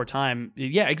 Land Before Time.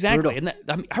 Yeah, exactly. Brutal.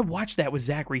 And I watched that with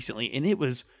Zach recently, and it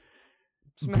was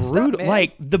brutal. Up,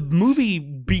 like the movie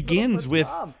begins with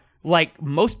like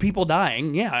most people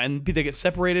dying. Yeah, and they get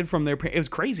separated from their parents. It was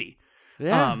crazy.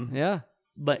 Yeah.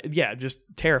 But yeah, just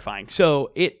terrifying.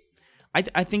 So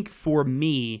I think for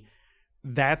me,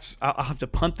 I'll have to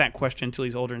punt that question until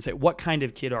he's older and say, what kind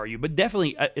of kid are you? But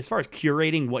definitely, as far as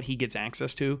curating what he gets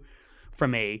access to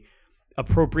from a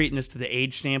appropriateness to the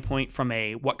age standpoint, from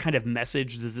a what kind of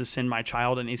message does this send my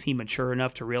child, and is he mature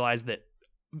enough to realize that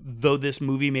though this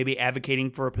movie may be advocating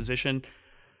for a position,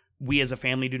 we as a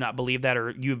family do not believe that,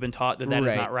 or you've been taught that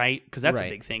is not right, because that's a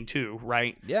big thing too,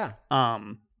 right? Yeah.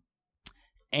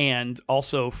 And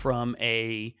also from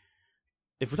if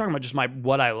we're talking about just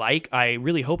what I like, I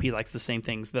really hope he likes the same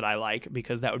things that I like,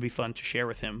 because that would be fun to share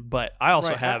with him. But I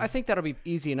also have... I think that'll be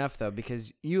easy enough, though,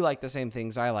 because you like the same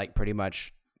things I like pretty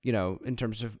much, in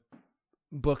terms of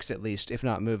books at least, if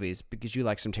not movies, because you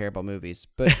like some terrible movies.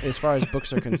 But as far as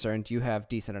books are concerned, you have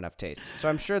decent enough taste. So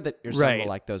I'm sure that your son will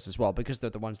like those as well, because they're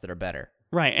the ones that are better.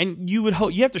 Right, and you would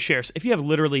hope... You have to share... If you have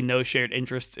literally no shared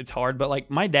interests, it's hard. But like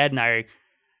my dad and I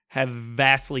have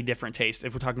vastly different tastes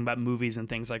if we're talking about movies and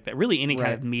things like that. Really any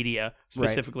kind of media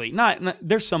specifically. Not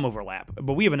there's some overlap,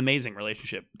 but we have an amazing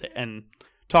relationship and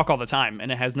talk all the time,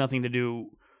 and it has nothing to do,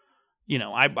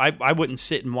 I wouldn't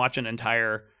sit and watch an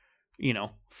entire,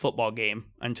 football game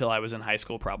until I was in high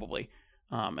school probably.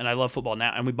 And I love football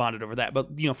now, and we bonded over that. But,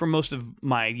 for most of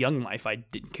my young life, I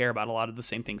didn't care about a lot of the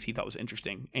same things he thought was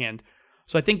interesting. And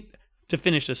so I think to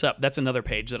finish this up, that's another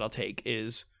page that I'll take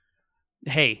is,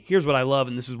 hey, here's what I love,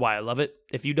 and this is why I love it.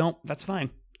 If you don't, that's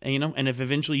fine. And, and if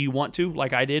eventually you want to,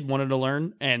 like I did, wanted to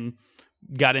learn and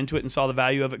got into it and saw the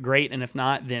value of it, great. And if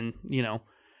not, then,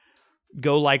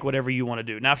 go like whatever you want to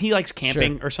do. Now, if he likes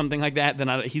camping or something like that,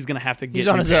 then he's going to have to get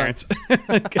new parents.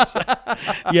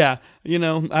 Yeah.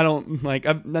 I don't like,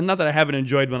 not that I haven't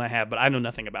enjoyed when I have, but I know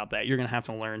nothing about that. You're going to have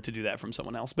to learn to do that from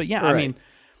someone else. But yeah, I mean,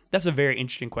 that's a very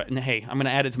interesting question. Hey, I'm going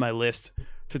to add it to my list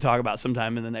to talk about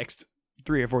sometime in the next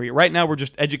 3 or 4 years. Right now, we're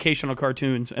just educational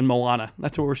cartoons and Moana.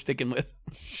 That's what we're sticking with.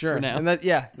 Sure. For now. And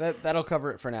that'll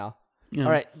cover it for now. Yeah.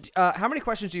 All right. How many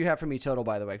questions do you have for me total,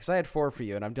 by the way? Because I had 4 for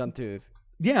you, and I've done 2.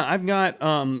 Yeah, I've got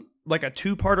like a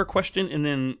 2-parter question and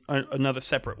then another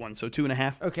separate one, so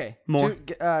 2.5. Okay. More.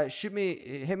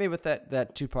 Hit me with that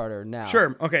 2-parter now.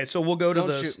 Sure. Okay, so we'll go to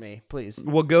Don't shoot me, please.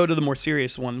 We'll go to the more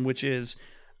serious one, which is,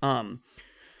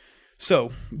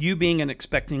 So, you being an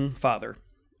expecting father,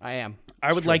 I am.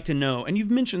 I would like to know, and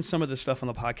you've mentioned some of this stuff on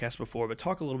the podcast before, but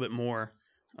talk a little bit more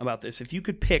about this. If you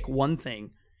could pick one thing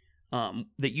that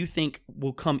you think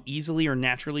will come easily or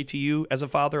naturally to you as a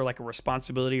father, like a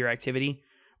responsibility or activity,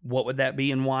 what would that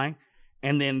be and why?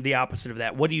 And then the opposite of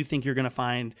that, what do you think you're going to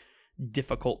find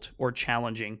difficult or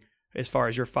challenging as far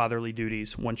as your fatherly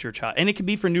duties once your child, and it could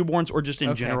be for newborns or just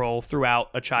in general throughout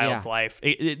a child's life,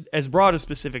 as broad as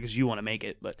specific as you want to make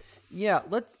it. But yeah,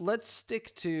 let's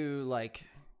stick to like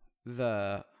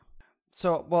I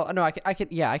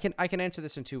can answer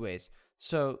this in two ways.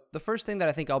 So the first thing that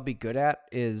I think I'll be good at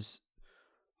is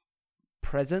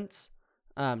presence,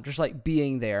 just like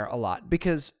being there a lot,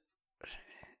 because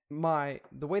the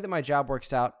way that my job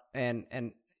works out, and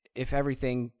if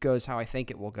everything goes how I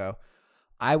think it will go,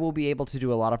 I will be able to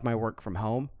do a lot of my work from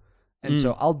home. And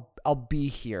so I'll be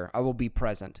here. I will be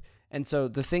present. And so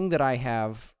the thing that I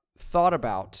have thought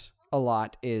about a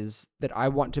lot is that I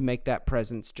want to make that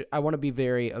presence. I want to be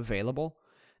very available,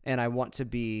 and I want to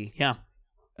be,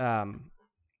 I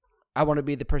want to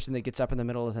be the person that gets up in the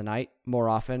middle of the night more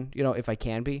often, if I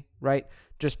can be, right?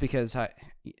 Just because I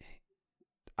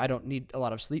don't need a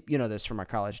lot of sleep. You know this from our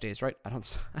college days, right? I don't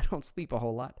sleep a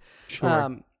whole lot.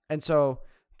 Sure. And so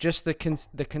just the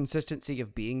consistency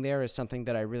of being there is something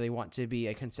that I really want to be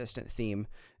a consistent theme.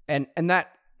 And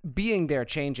that being there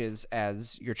changes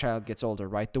as your child gets older,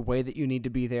 right? The way that you need to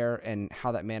be there and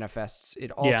how that manifests, it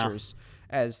alters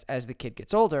as the kid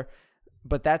gets older.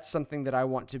 But that's something that I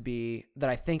want to be,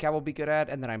 that I think I will be good at,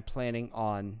 and that I'm planning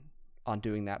on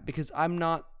doing that, because I'm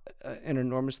not an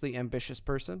enormously ambitious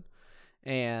person.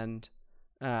 And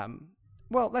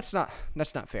that's not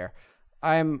fair.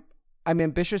 I'm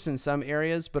ambitious in some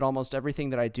areas, but almost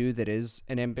everything that I do that is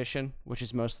an ambition, which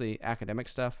is mostly academic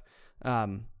stuff,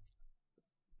 it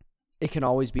can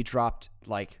always be dropped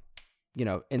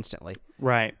instantly.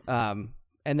 Right.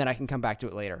 And then I can come back to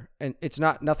it later. And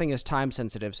nothing is time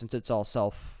sensitive since it's all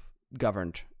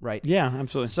self-governed, right? Yeah,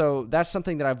 absolutely. So that's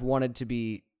something that I've wanted to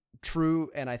be true,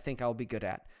 and I think I'll be good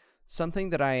at. Something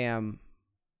that I am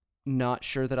not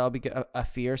sure that I'll be good, a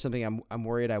fear, something I'm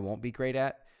worried I won't be great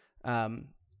at.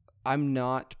 I'm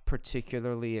not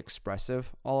particularly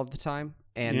expressive all of the time.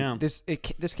 And this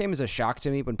came as a shock to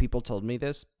me when people told me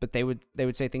this, but they would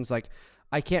say things like,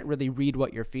 I can't really read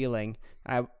what you're feeling.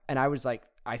 And I was like,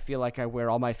 I feel like I wear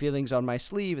all my feelings on my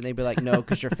sleeve. And they'd be like, no,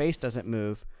 because your face doesn't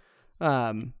move.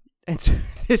 And so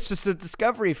this was a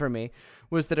discovery for me,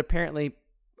 was that apparently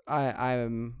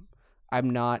I'm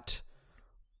not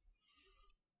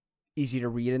easy to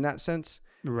read in that sense.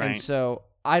 Right. And so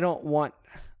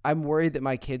I'm worried that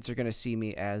my kids are going to see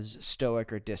me as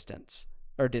stoic or distant.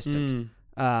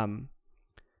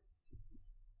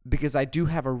 Because I do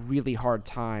have a really hard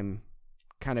time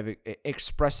kind of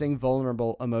expressing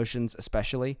vulnerable emotions,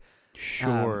 especially.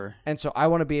 Sure. And so I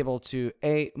want to be able to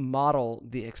model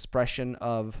the expression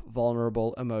of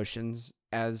vulnerable emotions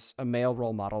as a male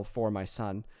role model for my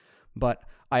son. But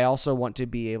I also want to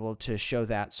be able to show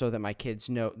that so that my kids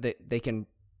know that they can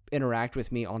interact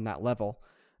with me on that level.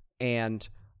 And,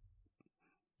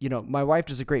 my wife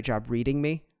does a great job reading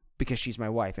me, because she's my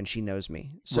wife and she knows me.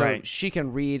 So she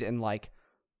can read in like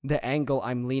the angle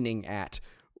I'm leaning at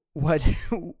what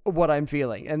I'm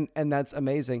feeling. And that's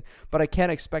amazing. But I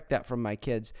can't expect that from my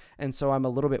kids. And so I'm a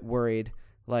little bit worried,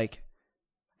 like,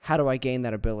 how do I gain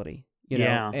that ability?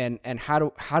 And how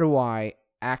do I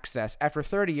access, after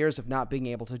 30 years of not being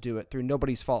able to do it through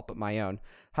nobody's fault but my own,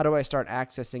 how do I start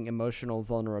accessing emotional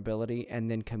vulnerability and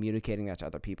then communicating that to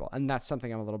other people? And that's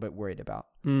something I'm a little bit worried about.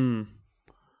 Man,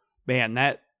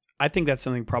 I think that's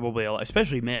something probably,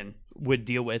 especially men, would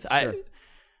deal with. Sure.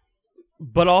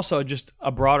 But also just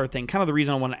a broader thing. Kind of the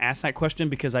reason I want to ask that question,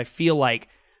 because I feel like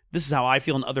this is how I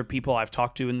feel, and other people I've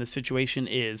talked to in this situation,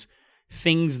 is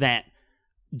things that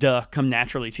come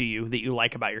naturally to you that you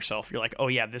like about yourself. You're like, oh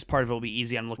yeah, this part of it will be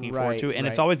easy. I'm looking forward to it. And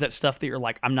it's always that stuff that you're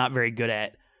like, I'm not very good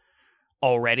at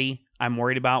already. I'm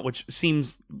worried about, which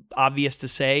seems obvious to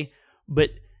say,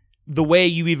 but the way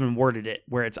you even worded it,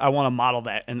 where it's, I want to model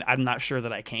that, and I'm not sure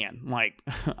that I can. Like,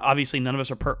 obviously none of us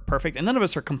are perfect, and none of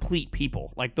us are complete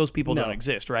people. Like, those people don't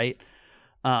exist, right?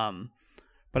 But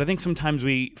I think sometimes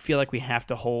we feel like we have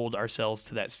to hold ourselves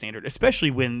to that standard,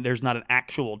 especially when there's not an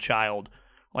actual child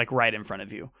like right in front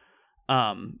of you.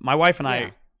 My wife and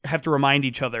I have to remind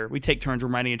each other, we take turns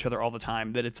reminding each other all the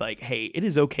time that it's like, hey, it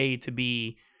is okay to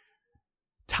be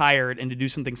tired and to do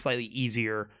something slightly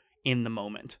easier in the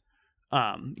moment.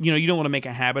 You don't want to make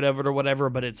a habit of it or whatever,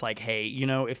 but it's like, hey,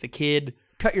 if the kid...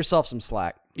 Cut yourself some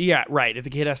slack. Yeah, right. If the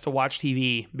kid has to watch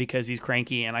TV because he's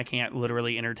cranky and I can't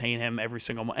literally entertain him every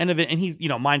single end of it, and he's,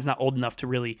 mine's not old enough to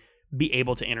really be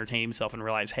able to entertain himself and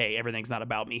realize, hey, everything's not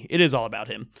about me. It is all about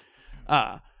him.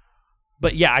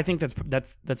 But yeah, I think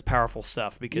that's powerful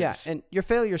stuff because and your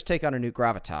failures take on a new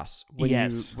gravitas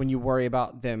when you worry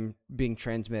about them being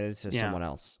transmitted to someone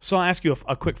else. So I'll ask you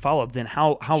a quick follow-up then.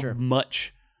 How Sure.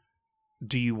 much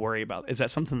do you worry about? Is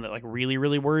that something that like really,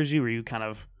 really worries you, or are you kind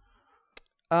of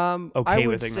okay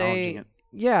with acknowledging it?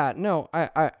 Yeah, no,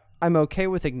 I'm okay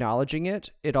with acknowledging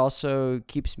it. It also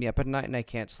keeps me up at night and I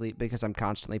can't sleep because I'm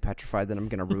constantly petrified that I'm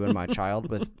going to ruin my child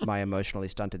with my emotionally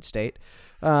stunted state.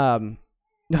 No.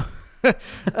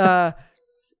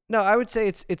 No, I would say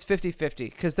it's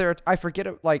 50-50 because I forget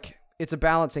it, like it's a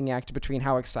balancing act between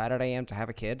how excited I am to have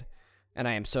a kid, and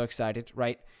I am so excited,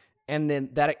 right? And then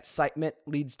that excitement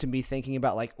leads to me thinking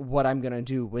about like what I'm going to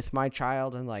do with my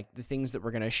child and like the things that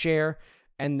we're going to share.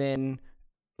 And then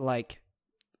like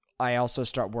I also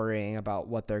start worrying about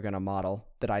what they're going to model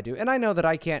that I do. And I know that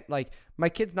I can't, like, my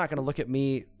kid's not going to look at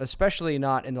me, especially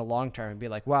not in the long term, and be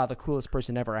like, wow, the coolest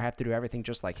person ever. I have to do everything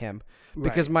just like him.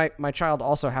 Because my child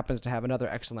also happens to have another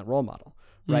excellent role model,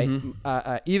 right?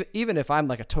 Mm-hmm. Even if I'm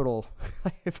like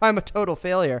if I'm a total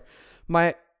failure,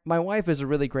 my wife is a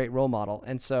really great role model.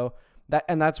 And so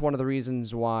that's one of the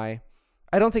reasons why,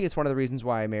 I don't think it's one of the reasons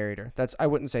why I married her. I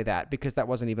wouldn't say that because that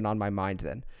wasn't even on my mind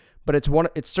then. But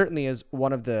it certainly is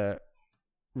one of the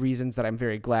reasons that I'm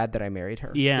very glad that I married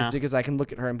her. Yeah. Is because I can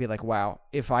look at her and be like, wow,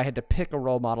 if I had to pick a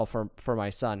role model for my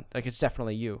son, like it's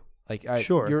definitely you. Like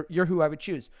sure. You're who I would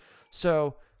choose.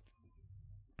 So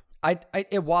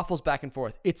it waffles back and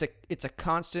forth. It's a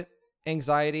constant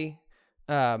anxiety.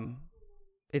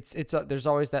 There's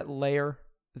always that layer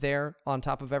there on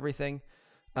top of everything.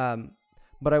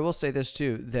 But I will say this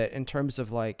too, that in terms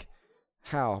of like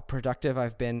how productive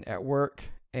I've been at work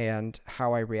and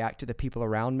how I react to the people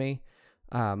around me,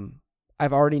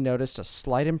 I've already noticed a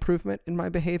slight improvement in my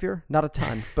behavior, not a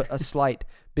ton, but a slight,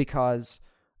 because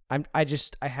I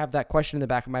have that question in the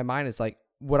back of my mind is like,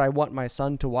 would I want my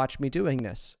son to watch me doing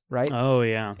this? Right. Oh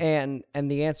yeah. And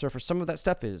the answer for some of that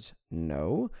stuff is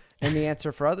no. And the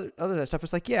answer for other stuff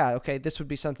is like, yeah, okay, this would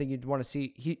be something you'd want to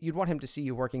see. You'd want him to see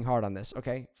you working hard on this.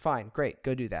 Okay, fine, great,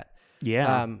 go do that.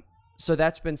 Yeah. So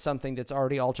that's been something that's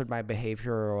already altered my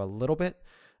behavior a little bit.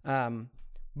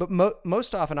 But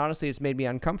most often, honestly, it's made me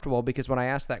uncomfortable because when I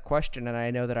ask that question and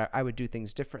I know that I would do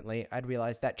things differently, I'd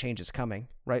realize that change is coming,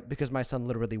 right? Because my son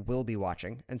literally will be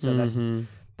watching. And so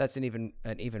that's an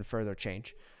even further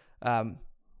change. I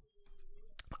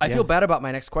feel bad about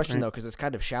my next question though, because it's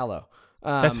kind of shallow.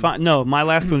 That's fine. No, my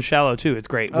last one's shallow too. It's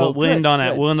great. We'll end on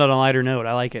a lighter note.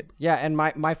 I like it. Yeah, and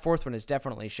my fourth one is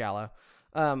definitely shallow.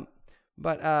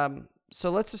 So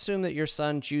let's assume that your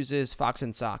son chooses Fox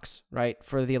and Socks, right,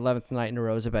 for the 11th night in a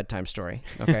row as a bedtime story.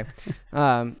 Okay,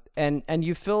 and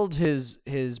you filled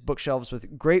his bookshelves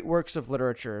with great works of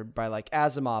literature by like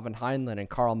Asimov and Heinlein and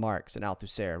Karl Marx and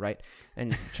Althusser, right,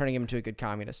 and turning him into a good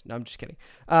communist. No, I'm just kidding.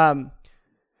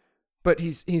 But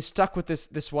he's stuck with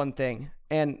this one thing,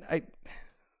 and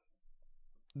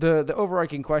the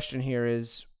overarching question here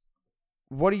is,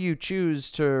 what do you choose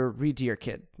to read to your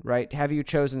kid, right? Have you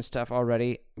chosen stuff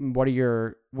already? What are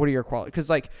your qualities? Because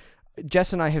like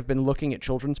Jess and I have been looking at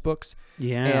children's books.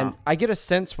 Yeah. And I get a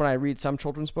sense when I read some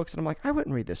children's books and I'm like, I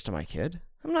wouldn't read this to my kid.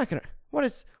 I'm not going to. What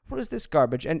is this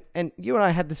garbage? And you and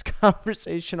I had this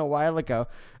conversation a while ago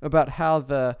about how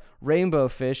the rainbow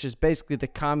fish is basically the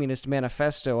Communist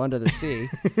Manifesto under the sea,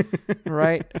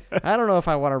 right? I don't know if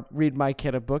I want to read my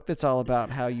kid a book that's all about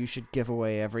how you should give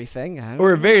away everything.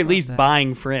 Or at very least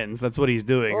buying friends. That's what he's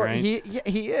doing, right?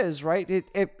 He is, right?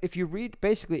 If you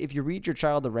read your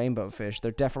child the rainbow fish,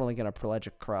 they're definitely going to pledge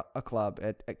a club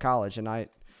at college, and I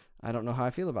don't know how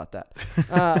I feel about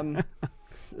that.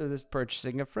 This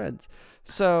purchasing of friends.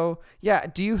 So yeah,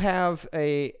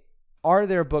 are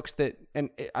there books that, and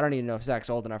I don't even know if Zach's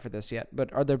old enough for this yet,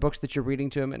 but are there books that you're reading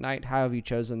to him at night? How have you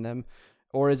chosen them?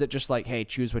 Or is it just like, hey,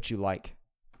 choose what you like?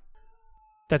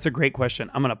 That's a great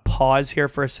question. I'm going to pause here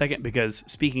for a second because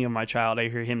speaking of my child, I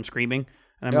hear him screaming.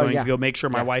 And I'm going to go make sure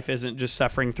my wife isn't just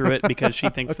suffering through it because she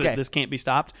thinks that this can't be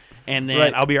stopped. And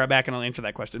then I'll be right back and I'll answer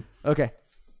that question. Okay.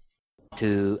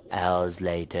 2 hours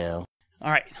later.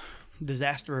 All right.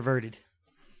 Disaster averted.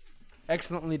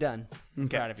 Excellently done. I'm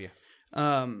proud of you.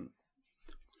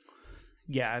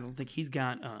 Yeah, I don't think he's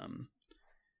got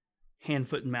hand,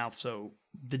 foot, and mouth. So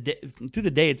through the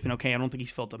day it's been okay. I don't think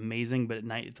he's felt amazing, but at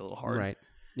night it's a little hard. Right.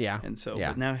 Yeah. And so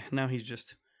but now he's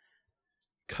just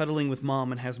cuddling with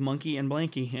mom and has Monkey and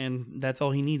Blanky, and that's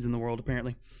all he needs in the world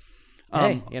apparently.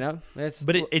 Hey,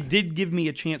 but it did give me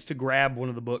a chance to grab one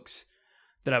of the books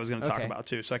that I was going to talk about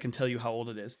too, so I can tell you how old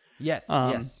it is. Yes.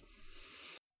 Yes.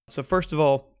 So first of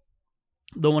all,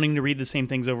 the wanting to read the same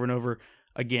things over and over,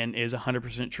 again, is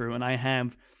 100% true. And I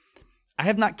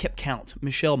have not kept count.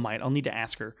 Michelle might. I'll need to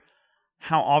ask her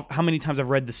how many times I've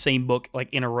read the same book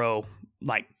like in a row,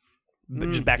 like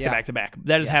just back to back to back.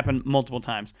 That has happened multiple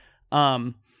times.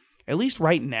 At least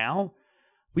right now,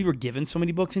 we were given so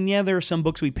many books, and there are some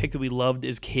books we picked that we loved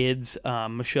as kids.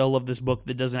 Michelle loved this book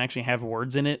that doesn't actually have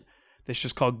words in it. That's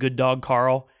just called Good Dog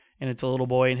Carl, and it's a little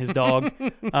boy and his dog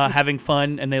having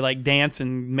fun, and they like dance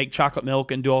and make chocolate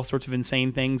milk and do all sorts of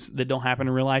insane things that don't happen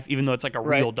in real life, even though it's like a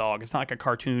real dog. It's not like a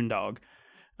cartoon dog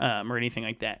or anything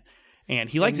like that. And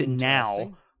he likes it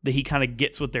now that he kind of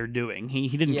gets what they're doing.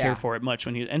 He didn't care for it much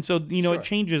when and so it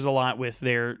changes a lot with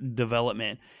their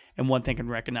development. And one thing I can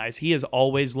recognize, he has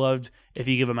always loved If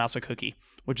You Give a Mouse a Cookie,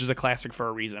 which is a classic for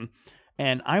a reason.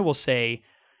 And I will say,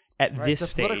 at this it's a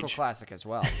stage, political classic as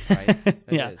well, right? It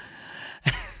is.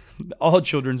 All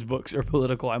children's books are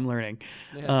political. I'm learning,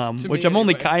 which I'm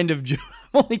only kind of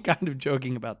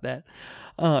joking about that.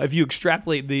 If you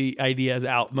extrapolate the ideas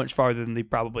out much farther than they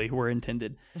probably were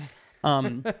intended.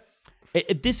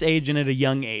 At this age and at a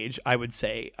young age, I would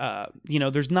say,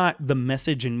 there's not the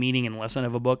message and meaning and lesson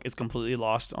of a book is completely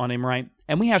lost on him, right?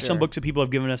 And we have some books that people have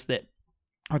given us that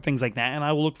are things like that, and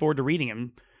I will look forward to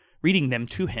reading them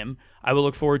to him. I will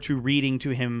look forward to reading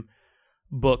to him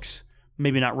books,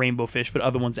 maybe not Rainbow Fish, but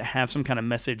other ones that have some kind of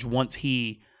message once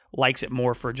he likes it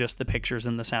more for just the pictures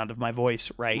and the sound of my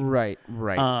voice, right? Right.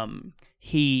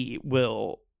 He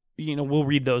will... we'll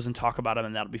read those and talk about them,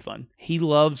 and that'll be fun. He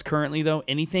loves currently, though,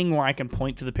 anything where I can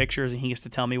point to the pictures and he gets to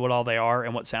tell me what all they are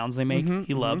and what sounds they make.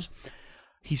 He loves.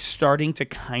 He's starting to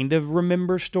kind of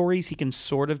remember stories. He can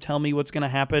sort of tell me what's going to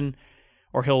happen,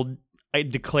 or he'll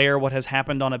declare what has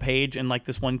happened on a page in like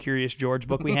this one Curious George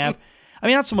book we have. I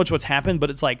mean, not so much what's happened,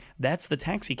 but it's like, that's the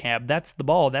taxi cab, that's the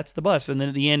ball, that's the bus. And then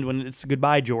at the end, when it's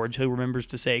goodbye, George, he remembers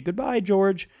to say, goodbye,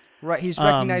 George. Right, he's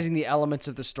recognizing the elements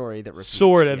of the story that repeat.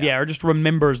 Sort of, or just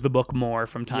remembers the book more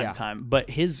from time to time.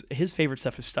 But his favorite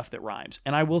stuff is stuff that rhymes.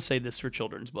 And I will say this for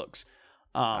children's books.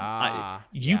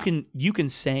 You can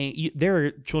say there are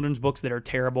children's books that are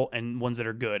terrible and ones that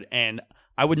are good. And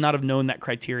I would not have known that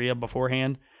criteria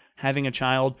beforehand. Having a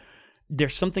child,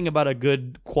 there's something about a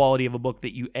good quality of a book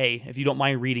that if you don't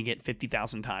mind reading it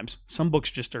 50,000 times. Some books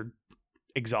just are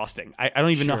exhausting. I don't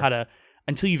even know how to...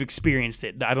 Until you've experienced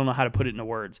it, I don't know how to put it into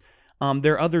words.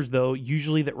 There are others, though,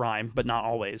 usually that rhyme, but not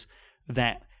always,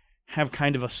 that have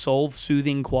kind of a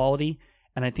soul-soothing quality,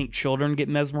 and I think children get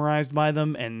mesmerized by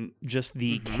them and just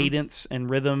the cadence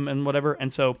and rhythm and whatever.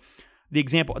 And so the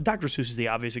example, Dr. Seuss is the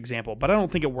obvious example, but I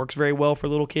don't think it works very well for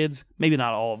little kids. Maybe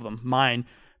not all of them, mine,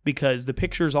 because the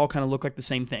pictures all kind of look like the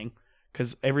same thing.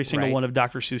 Because every single one of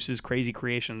Dr. Seuss's crazy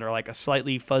creation, they're like a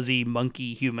slightly fuzzy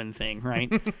monkey human thing,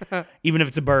 right? Even if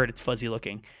it's a bird, it's fuzzy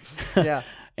looking. Yeah.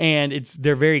 And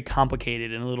they're very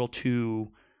complicated and a little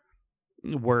too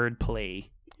word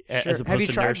play as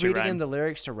opposed to nursery rhyme. Have you tried reading him the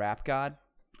lyrics to Rap God?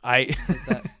 I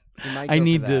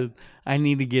need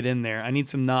to get in there. I need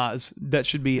some Nas.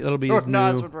 That'll be his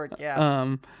Nas would work,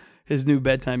 his new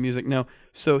bedtime music. No.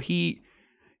 So he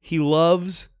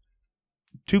loves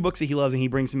two books that he loves and he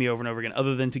brings to me over and over again,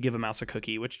 other than To Give a Mouse a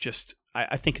Cookie, which just,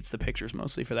 I think it's the pictures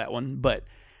mostly for that one. But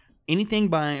anything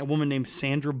by a woman named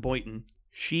Sandra Boynton.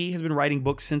 She has been writing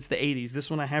books since the 80s. This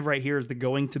one I have right here is the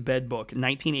Going to Bed book.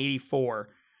 1984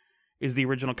 is the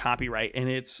original copyright, and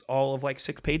it's all of like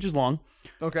 6 pages long.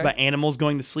 Okay. It's about animals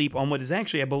going to sleep on what is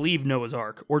actually, I believe, Noah's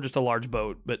Ark, or just a large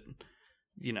boat, but...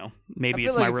 maybe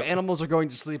it's if animals are going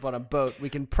to sleep on a boat, we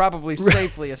can probably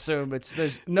safely assume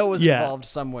there's Noah's involved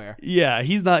somewhere. Yeah,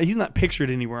 he's not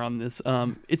pictured anywhere on this.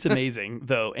 It's amazing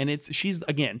though, and she's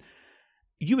again,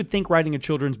 you would think writing a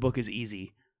children's book is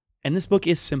easy, and this book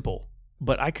is simple.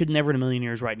 But I could never in a million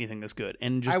years write anything this good.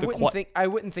 And just I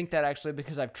wouldn't think that actually,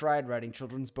 because I've tried writing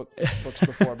children's books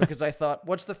before, because I thought,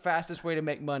 what's the fastest way to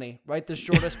make money? Write the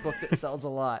shortest book that sells a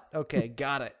lot. Okay,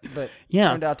 got it. But it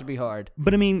turned out to be hard.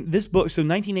 But I mean, this book, so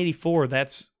 1984,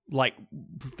 that's like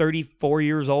 34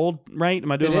 years old, right?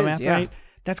 Am I doing my math right?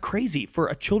 That's crazy for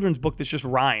a children's book that's just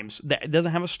rhymes, that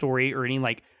doesn't have a story or any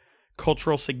like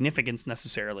cultural significance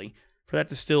necessarily, for that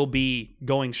to still be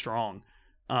going strong.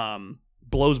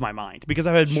 Blows my mind, because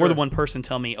I've had more than one person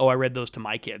tell me, I read those to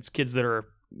my kids that are,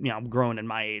 grown in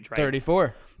my age, right?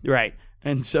 34. Right.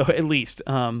 And so at least,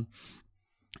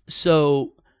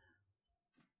 so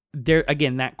there,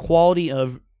 again, that quality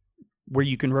of where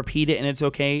you can repeat it and it's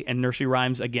okay. And nursery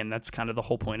rhymes, again, that's kind of the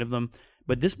whole point of them.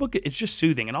 But this book, it's just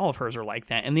soothing, and all of hers are like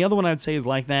that. And the other one I'd say is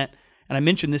like that, and I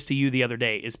mentioned this to you the other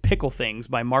day, is Pickle Things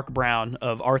by Mark Brown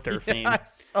of Arthur fame.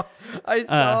 I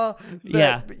saw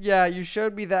that. Yeah, you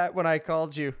showed me that when I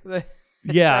called you.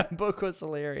 Yeah. That book was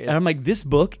hilarious. And I'm like, this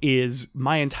book is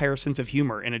my entire sense of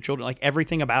humor in a children, like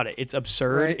everything about it. It's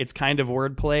absurd. Right. It's kind of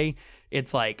wordplay.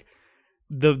 It's like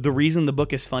the reason the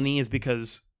book is funny is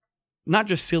because not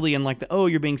just silly and like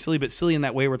you're being silly, but silly in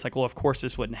that way where it's like, well, of course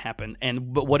this wouldn't happen.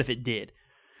 But what if it did?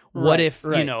 What if,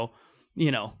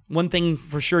 you know, one thing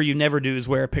for sure you never do is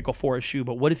wear a pickle for a shoe,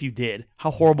 but what if you did?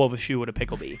 How horrible of a shoe would a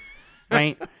pickle be?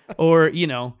 Right? Or, you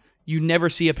know, you never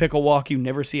see a pickle walk, you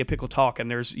never see a pickle talk, and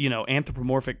there's, you know,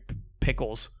 anthropomorphic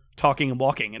pickles talking and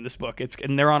walking in this book.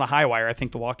 And they're on a high wire, I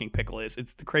think the walking pickle is.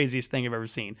 It's the craziest thing I've ever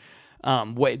seen.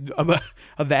 A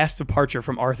vast departure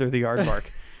from Arthur the Aardvark.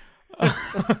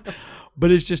 But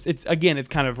it's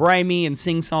kind of rhymey and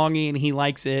sing-songy, and he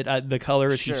likes it. The color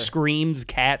is he screams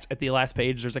cat at the last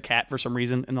page. There's a cat for some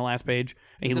reason in the last page,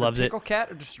 and he loves it. Is it a pickle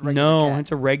cat or just a regular cat? No,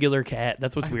 it's a regular cat.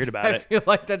 That's what's weird about it. I feel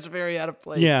like that's very out of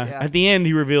place. Yeah. At the end,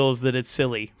 he reveals that it's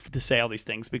silly to say all these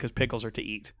things because pickles are to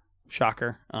eat.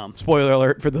 Shocker. Spoiler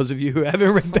alert for those of you who haven't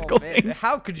read pickle things.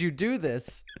 How could you do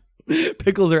this?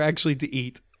 Pickles are actually to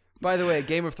eat. By the way,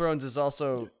 Game of Thrones is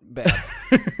also bad.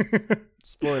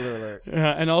 Spoiler alert.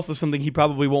 And also something he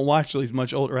probably won't watch till he's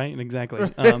much older, right?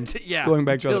 Exactly. Yeah. Going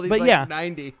back to Till other, he's but like yeah.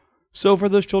 90. So for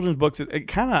those children's books, it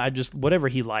kind of, I just, whatever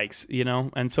he likes, you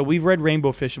know? And so we've read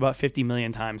Rainbow Fish about 50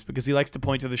 million times because he likes to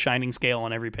point to the shining scale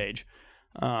on every page.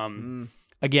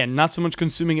 Again, not so much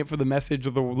consuming it for the message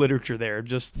or the literature there,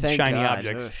 just shiny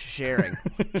objects. Ugh, sharing.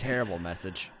 Terrible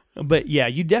message. But yeah,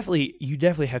 you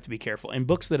definitely have to be careful. And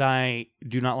books that I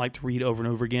do not like to read over and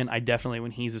over again, I definitely,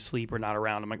 when he's asleep or not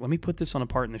around, I'm like, let me put this on a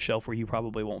part in the shelf where you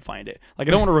probably won't find it. Like,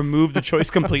 I don't want to remove the choice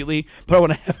completely, but I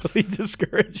want to heavily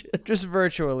discourage it. Just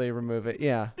virtually remove it.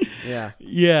 Yeah. Yeah.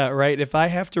 Yeah, right. If I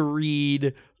have to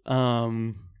read,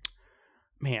 man,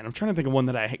 I'm trying to think of one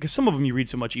that because some of them you read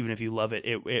so much, even if you love it,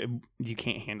 you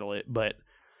can't handle it. But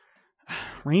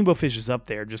Rainbow Fish is up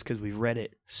there just because we've read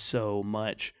it so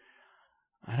much.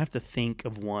 I'd have to think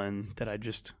of one that I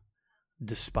just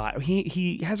despise.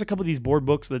 He has a couple of these board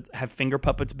books that have finger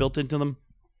puppets built into them.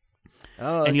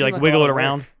 Oh, and you like wiggle it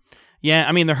around. Yeah,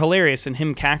 I mean, they're hilarious, and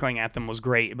him cackling at them was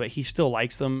great, but he still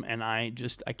likes them, and I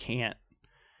can't.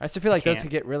 I still feel like those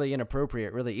could get really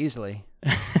inappropriate really easily.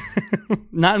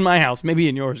 Not in my house, maybe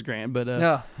in yours, Grant, but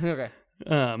no, okay.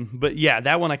 But yeah,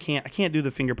 that one I can't do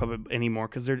the finger puppet anymore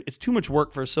because it's too much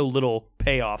work for so little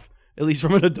payoff. At least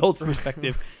from an adult's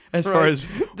perspective, as far as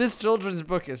this children's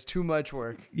book is too much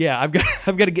work. Yeah, I've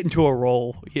got to get into a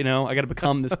role. You know, I got to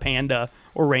become this panda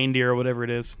or reindeer or whatever it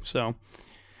is. So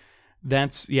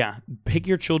that's pick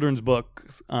your children's book.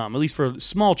 At least for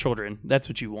small children, that's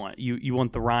what you want. You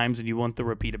want the rhymes and you want the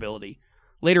repeatability.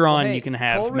 Later on, you can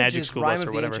have Coleridge's Magic School Bus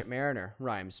or whatever. Rhyme of the Ancient Mariner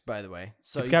rhymes, by the way.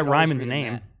 So it's got rhyme in the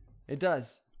name. That. It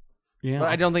does. Yeah, but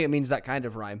I don't think it means that kind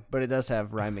of rhyme, but it does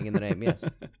have rhyming in the name. Yes.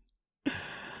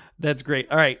 That's great.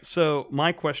 All right, so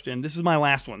my question, this is my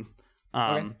last one,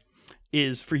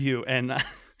 is for you, and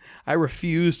I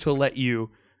refuse to let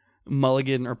you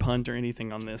mulligan or punt or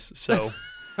anything on this. So,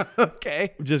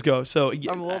 okay, just go. So,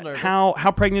 I'm a little nervous.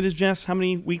 How pregnant is Jess? How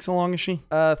many weeks along is she?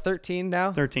 13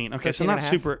 now. 13. Okay, so not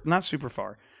super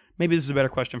far. Maybe this is a better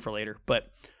question for later.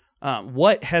 But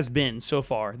what has been so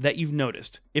far that you've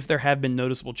noticed, if there have been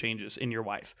noticeable changes in your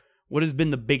wife? What has been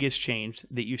the biggest change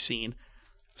that you've seen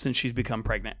since she's become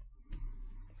pregnant?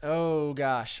 Oh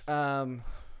gosh. Yes.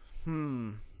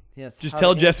 Just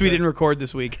tell Jess we didn't record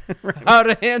this week. How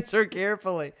to answer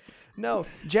carefully. No,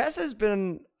 Jess has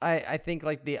been, I think,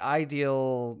 like the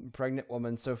ideal pregnant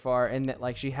woman so far, in that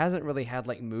like she hasn't really had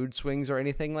like mood swings or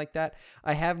anything like that.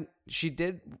 She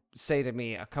did say to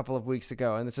me a couple of weeks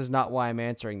ago, and this is not why I'm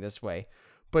answering this way,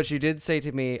 but she did say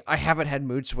to me, "I haven't had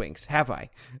mood swings, have I?"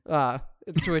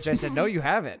 To which I said, "No, you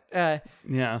haven't."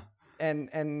 Yeah.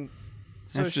 And.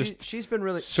 So she's been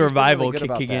really survival she's been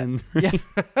really kicking in. Yeah.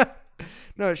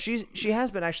 No, she has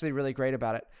been actually really great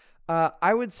about it.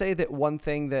 I would say that one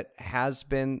thing that has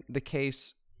been the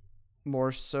case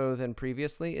more so than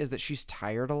previously is that she's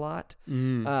tired a lot.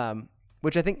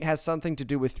 Which I think has something to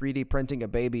do with 3D printing a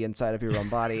baby inside of your own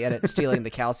body and it stealing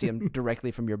the calcium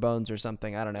directly from your bones or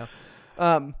something. I don't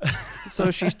know.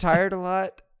 So she's tired a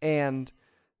lot, and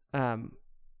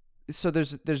so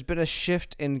there's been a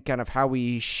shift in kind of how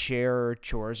we share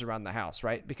chores around the house,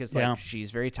 right? Because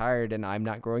she's very tired and I'm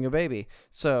not growing a baby.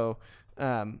 So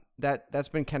that's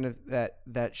been kind of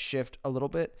that shift a little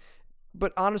bit.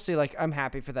 But honestly, like I'm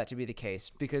happy for that to be the case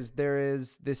because there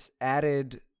is this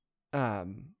added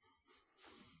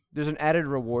there's an added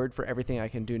reward for everything I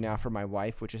can do now for my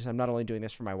wife, which is I'm not only doing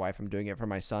this for my wife, I'm doing it for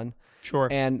my son. Sure.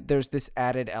 And there's this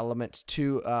added element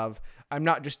too of I'm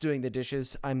not just doing the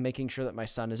dishes, I'm making sure that my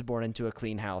son is born into a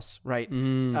clean house, right?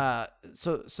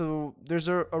 So there's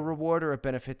a reward or a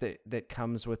benefit that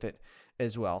comes with it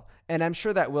as well. And I'm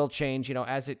sure that will change,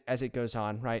 as it goes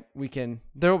on, right?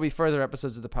 There will be further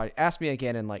episodes of the podcast. Ask me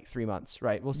again in like 3 months,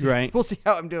 right? We'll see. Right. We'll see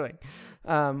how I'm doing.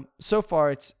 So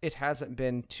far it hasn't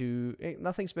been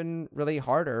nothing's been really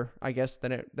harder, I guess,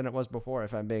 than it was before,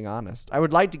 if I'm being honest. I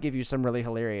would like to give you some really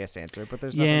hilarious answer, but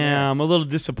there's nothing there. I'm a little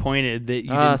disappointed that you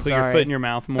didn't put your foot in your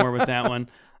mouth more with that one.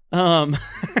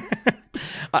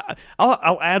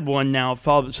 I'll add one now.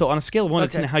 So on a scale of 1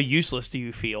 to 10, how useless do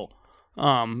you feel?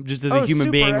 Just as a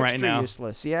human being right now.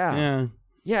 Useless, yeah.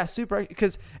 Yeah, super.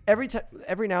 Because every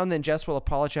now and then Jess will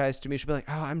apologize to me. She'll be like,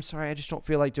 "Oh, I'm sorry. I just don't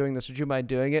feel like doing this. Would you mind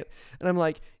doing it?" And I'm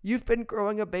like, "You've been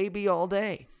growing a baby all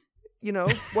day.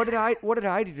 What did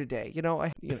I do today?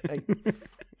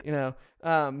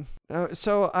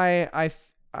 So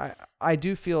I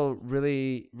do feel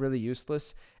really, really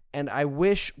useless. And I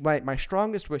wish my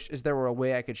strongest wish is there were a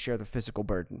way I could share the physical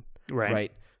burden.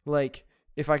 Right. Like,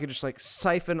 if I could just like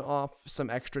siphon off some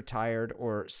extra tired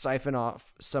or siphon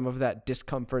off some of that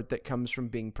discomfort that comes from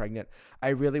being pregnant. I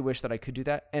really wish that I could do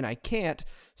that, and I can't.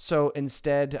 So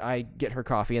instead I get her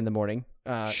coffee in the morning.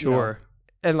 Sure.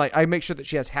 And like, I make sure that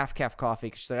she has half calf coffee,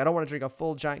 because she's like, I don't want to drink a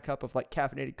full giant cup of like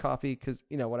caffeinated coffee, because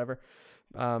whatever.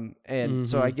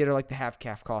 So I get her like the half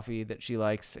calf coffee that she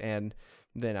likes, and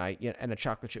then and a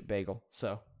chocolate chip bagel.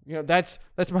 So, that's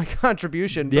my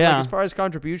contribution. But like, as far as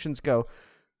contributions go,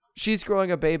 she's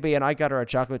growing a baby and I got her a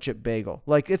chocolate chip bagel.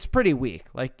 Like, it's pretty weak.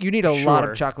 Like, you need a lot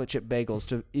of chocolate chip bagels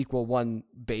to equal one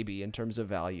baby in terms of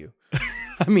value.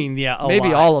 I mean, yeah, maybe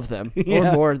lot. all of them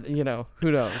or more,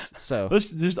 who knows? So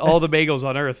let's just all the bagels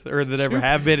on earth, or that ever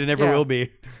have been and never will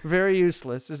be. Very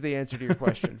useless is the answer to your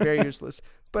question. Very useless.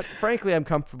 But frankly, I'm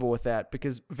comfortable with that,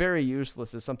 because very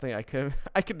useless is something I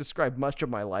could describe much of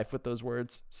my life with those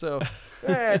words. So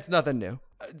it's nothing new.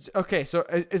 Okay, so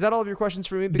is that all of your questions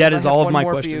for me? Because that is all of my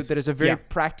questions. questions. For you that is a very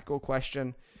practical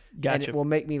question. Gotcha. And it will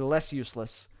make me less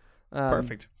useless.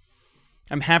 Perfect.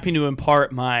 I'm happy to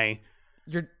impart my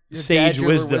your sage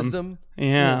wisdom.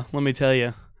 Yeah, yes. Let me tell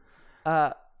you.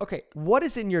 Okay, what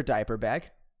is in your diaper bag?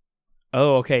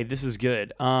 Oh, okay, this is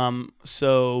good.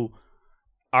 So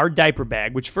our diaper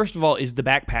bag, which first of all is the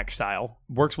backpack style,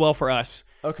 works well for us.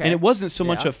 Okay. And it wasn't so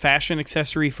much a fashion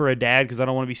accessory for a dad, because I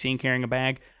don't want to be seen carrying a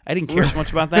bag. I didn't care so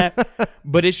much about that.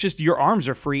 But it's just your arms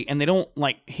are free, and they don't,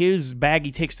 like, his bag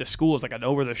he takes to school is like an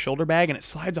over-the-shoulder bag, and it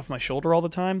slides off my shoulder all the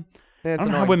time. I don't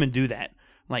know how women do that.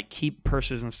 Like, keep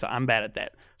purses and stuff. I'm bad at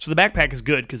that. So the backpack is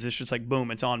good, because it's just like,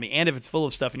 boom, it's on me. And if it's full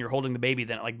of stuff and you're holding the baby,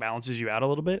 then it like balances you out a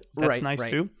little bit. That's nice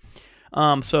too.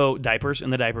 So diapers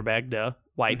in the diaper bag, duh.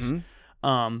 Wipes.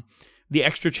 Mm-hmm. The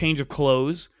extra change of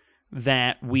clothes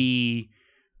that we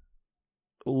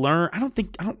learn. I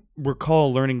don't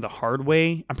recall learning the hard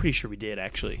way. I'm pretty sure we did,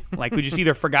 actually. Like, we just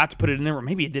either forgot to put it in there, or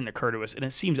maybe it didn't occur to us. And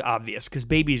it seems obvious, because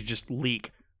babies just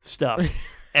leak stuff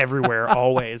everywhere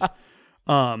always.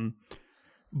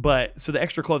 But so the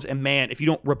extra clothes, and man, if you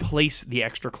don't replace the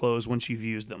extra clothes once you've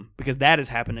used them, because that has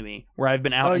happened to me, where I've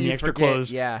been out and the extra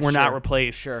clothes were not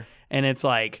replaced. Sure. And it's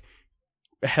like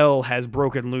hell has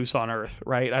broken loose on earth,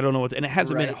 right? I don't know and it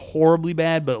hasn't been horribly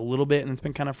bad, but a little bit, and it's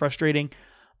been kind of frustrating.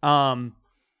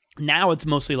 Now it's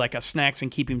mostly like a snacks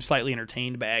and keep him slightly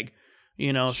entertained bag,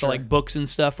 so like books and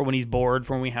stuff for when he's bored,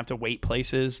 for when we have to wait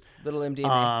places. Little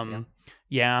MD.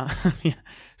 Yeah.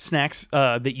 Snacks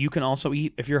that you can also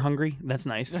eat if you're hungry. That's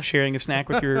nice. Sharing a snack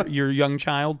with your young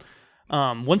child.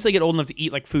 Once they get old enough to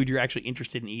eat like food you're actually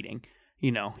interested in eating.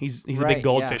 He's a big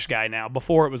goldfish guy now.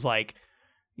 Before it was like,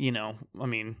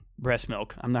 breast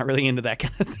milk. I'm not really into that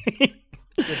kind of thing.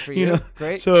 Good for you.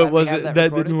 Great. So it wasn't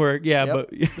that didn't work. Yeah,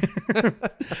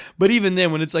 but even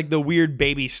then, when it's like the weird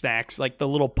baby snacks, like the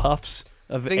little puffs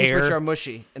of things air, which are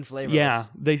mushy and flavorless.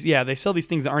 Yeah, they sell these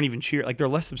things that aren't even like they're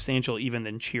less substantial even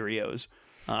than Cheerios.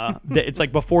 It's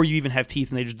like before you even have teeth,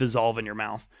 and they just dissolve in your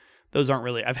mouth. Those aren't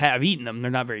really. I've eaten them.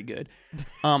 They're not very good.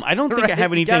 I don't think I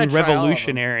have anything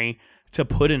revolutionary to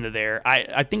put into there.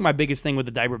 I think my biggest thing with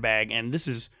the diaper bag, and this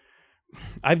is,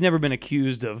 I've never been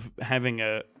accused of having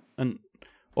an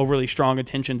overly strong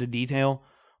attention to detail,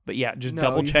 but yeah, just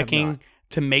double checking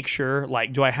to make sure,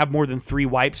 like, do I have more than 3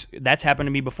 wipes? That's happened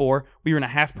to me before. We were in a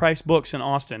half-price Books in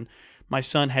Austin. My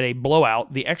son had a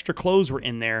blowout. The extra clothes were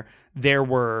in there. There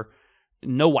were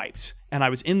no wipes. And I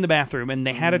was in the bathroom, and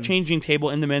they had a changing table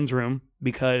in the men's room,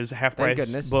 because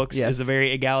half-price Books is a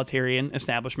very egalitarian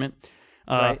establishment.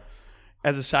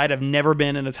 as a side, I've never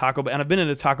been in a Taco Bell, and I've been in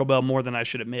a Taco Bell more than I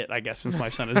should admit, I guess, since my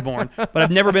son is born. But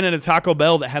I've never been in a Taco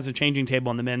Bell that has a changing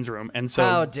table in the men's room. And so,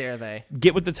 how dare they?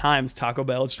 Get with the times, Taco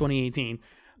Bell. It's 2018.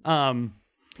 I'm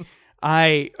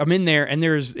in there, and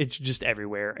it's just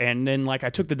everywhere. And then like I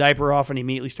took the diaper off and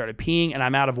immediately started peeing, and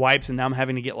I'm out of wipes, and now I'm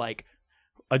having to get like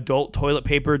adult toilet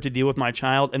paper to deal with my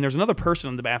child, and there's another person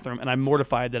in the bathroom, and I'm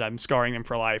mortified that I'm scarring him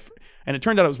for life. And it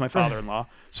turned out it was my father-in-law,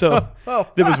 so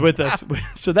that was with us.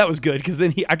 So that was good, because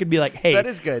then I could be like, hey, that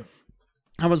is good.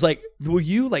 I was like, will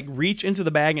you like reach into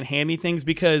the bag and hand me things?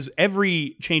 Because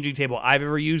every changing table I've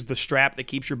ever used, the strap that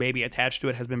keeps your baby attached to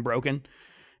it has been broken.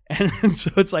 And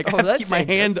so it's like I have to keep my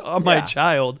hand on my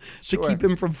child to keep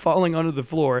him from falling onto the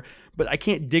floor. But I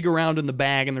can't dig around in the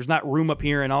bag, and there's not room up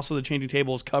here. And also the changing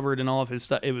table is covered in all of his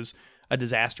stuff. It was a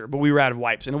disaster. But we were out of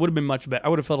wipes, and it would have been much better. I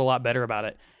would have felt a lot better about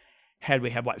it had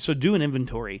we had wipes. So do an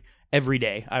inventory every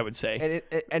day, I would say.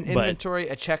 An inventory,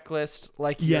 a checklist,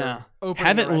 like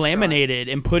have it laminated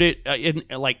and put it in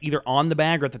like either on the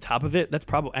bag or at the top of it. That's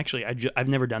probably actually I've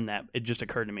never done that. It just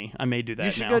occurred to me. I may do that. You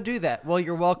should go do that. Well,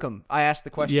 you're welcome. I asked the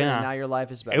question, and now your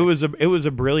life is better. It was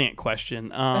a brilliant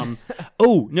question.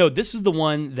 Oh no, this is the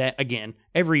one that again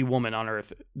every woman on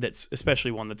earth, that's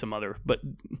especially one that's a mother, but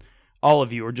all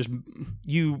of you are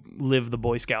you live the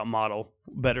Boy Scout model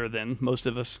better than most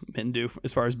of us men do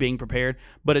as far as being prepared.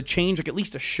 But a change, like at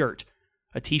least a shirt,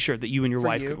 a t-shirt that you and your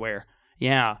wife could wear.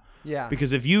 Yeah. Yeah.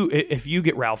 Because if you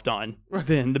get Ralphed on,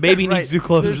 then the baby needs new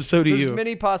clothes, so do you. There's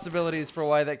many possibilities for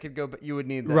why that could go, but you would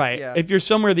need that. Right. Yeah. If you're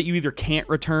somewhere that you either can't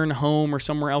return home or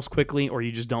somewhere else quickly, or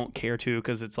you just don't care to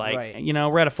because it's like,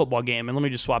 we're at a football game and let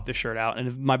me just swap this shirt out. And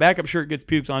if my backup shirt gets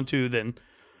puked onto, then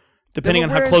depending on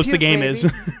how close the game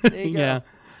is. Yeah,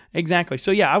 exactly.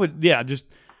 So I would just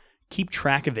keep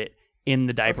track of it in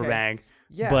the diaper bag.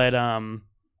 Yeah. But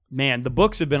man, the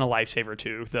books have been a lifesaver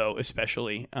too, though,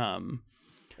 especially.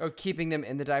 Keeping them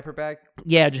in the diaper bag?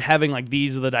 Yeah, just having like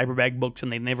these are the diaper bag books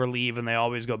and they never leave and they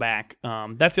always go back.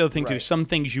 That's the other thing too. Some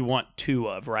things you want two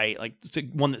of, right? Like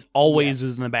one that's always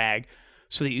is in the bag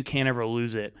so that you can't ever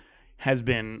lose it has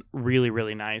been really,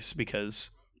 really nice,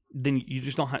 because then you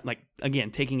just don't have, like,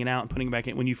 again, taking it out and putting it back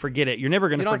in. When you forget it, you're never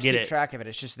going to forget it. You don't keep track of it.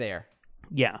 It's just there.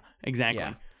 Yeah, exactly.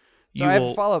 Yeah. So I have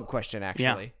a follow-up question,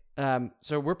 actually. Yeah.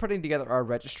 So we're putting together our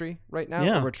registry right now.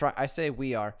 Yeah. I say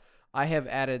we are. I have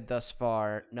added thus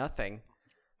far nothing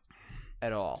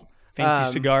at all. Fancy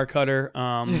cigar cutter.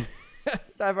 I've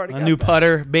already got a new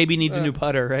putter. Baby needs a new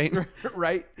putter, right?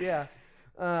 Right, yeah.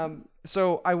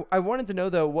 So I wanted to know,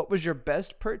 though, what was your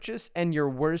best purchase and your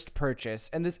worst purchase,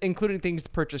 and this including things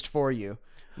purchased for you,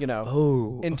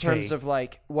 in terms of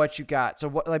like what you got. So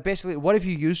what, like, basically, what have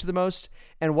you used the most,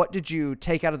 and what did you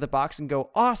take out of the box and go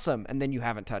awesome, and then you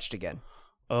haven't touched again?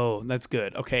 Oh, that's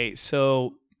good. Okay,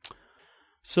 so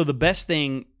the best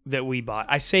thing that we bought,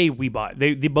 they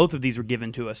both of these were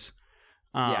given to us.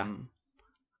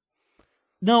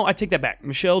 No, I take that back.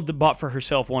 Michelle bought for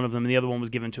herself one of them, and the other one was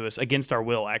given to us against our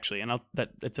will, actually. And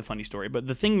that's a funny story. But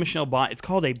the thing Michelle bought, it's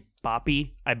called a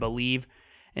Boppy, I believe,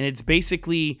 and it's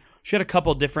basically, she had a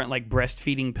couple different like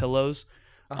breastfeeding pillows.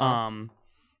 And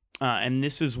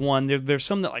this is one. There's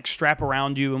some that like strap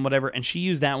around you and whatever, and she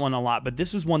used that one a lot. But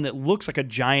this is one that looks like a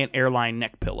giant airline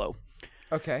neck pillow.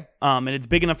 Okay. And it's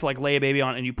big enough to like lay a baby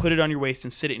on, and you put it on your waist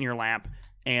and sit it in your lap,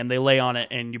 and they lay on it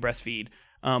and you breastfeed.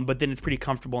 But then it's pretty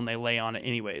comfortable and they lay on it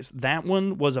anyways. That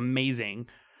one was amazing.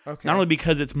 Okay. Not only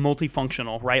because it's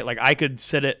multifunctional, right? Like I could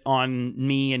sit it on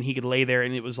me and he could lay there,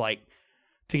 and it was like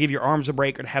to give your arms a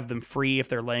break or to have them free if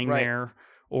they're laying there,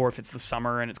 or if it's the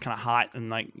summer and it's kind of hot and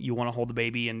like you want to hold the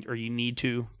baby or you need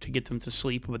to get them to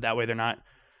sleep, but that way they're not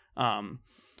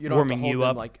you don't warming have to hold you them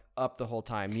up like up the whole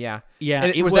time. Yeah. Yeah.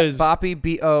 And it was that Boppy,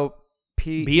 Boppy,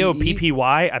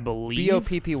 I believe.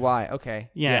 Boppy. Okay.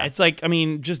 Yeah, it's like, I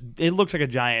mean, just it looks like a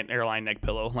giant airline neck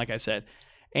pillow, like I said.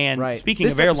 And speaking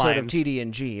of airlines, this episode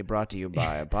of TD&G brought to you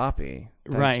by Boppy.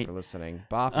 Thanks for listening.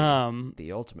 Boppy,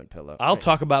 the ultimate pillow. I'll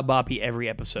talk about Boppy every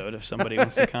episode if somebody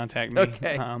wants to contact me.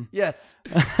 Okay. Yes.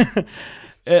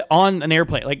 On an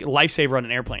airplane, like lifesaver on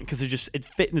an airplane, because it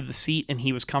fit into the seat and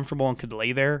he was comfortable and could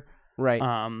lay there. Right.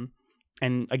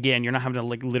 And again, you're not having to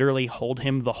like literally hold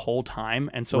him the whole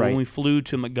time. And so when we flew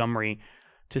to Montgomery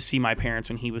to see my parents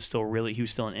when he was still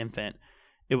an infant,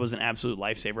 it was an absolute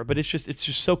lifesaver. But it's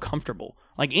just so comfortable.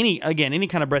 Like any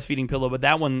kind of breastfeeding pillow, but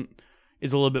that one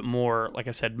is a little bit more, like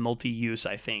I said, multi-use,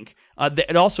 I think.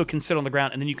 It also can sit on the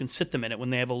ground, and then you can sit them in it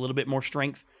when they have a little bit more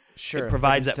strength. Sure. It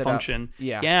provides that function. Up.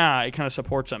 Yeah. Yeah, it kind of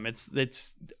supports them. It's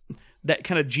that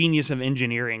kind of genius of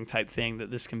engineering type thing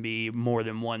that this can be more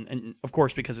than one. And of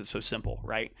course, because it's so simple,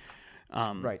 right?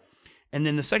 Right. And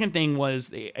then the second thing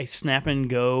was a snap and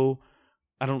go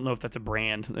I don't know if that's a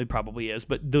brand. It probably is.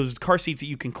 But those car seats that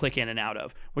you can click in and out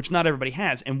of, which not everybody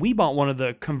has. And we bought one of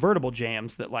the convertible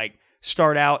jams that like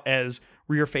start out as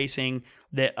rear facing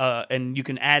that and you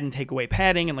can add and take away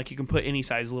padding, and like you can put any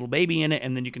size little baby in it,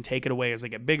 and then you can take it away as they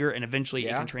get bigger, and eventually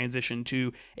it can transition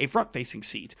to a front facing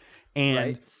seat.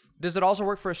 And does it also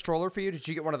work for a stroller for you? Did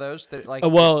you get one of those that like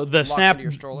the snap into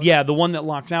your stroller? Yeah, the one that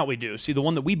locks out we do. See, the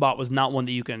one that we bought was not one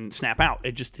that you can snap out.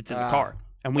 It's in the car.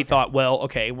 And we thought, well,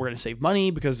 okay, we're going to save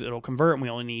money because it'll convert and we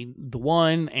only need the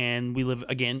one, and we live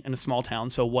again in a small town,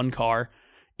 so one car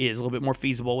is a little bit more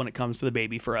feasible when it comes to the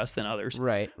baby for us than others.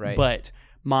 Right. But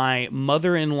my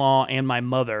mother-in-law and my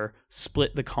mother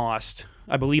split the cost.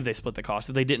 I believe they split the cost.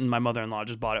 If they didn't, my mother-in-law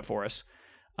just bought it for us.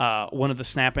 One of the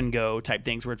snap and go type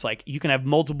things where it's like you can have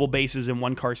multiple bases in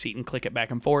one car seat and click it back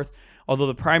and forth. Although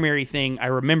the primary thing I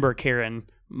remember Karen,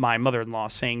 my mother-in-law,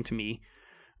 saying to me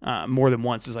more than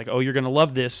once is like, oh, you're going to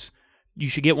love this. You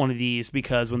should get one of these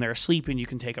because when they're asleep and you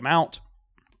can take them out,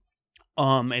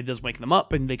 it does wake them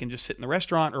up and they can just sit in the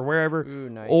restaurant or wherever. Ooh,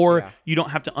 nice. Or you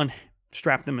don't have to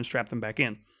unstrap them and strap them back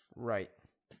in. Right.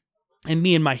 And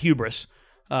me and my hubris,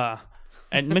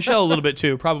 and Michelle a little bit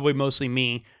too, probably mostly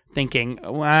me, thinking,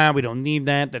 we don't need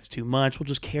that. That's too much. We'll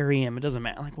just carry him. It doesn't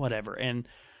matter. Like, whatever. And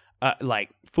like,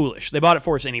 foolish. They bought it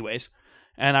for us anyways.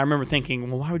 And I remember thinking,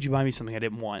 well, why would you buy me something I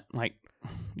didn't want? Like,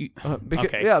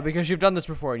 okay. Yeah, because you've done this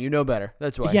before and you know better.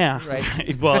 That's why. Yeah.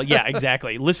 Right. Well, yeah,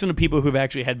 exactly. Listen to people who've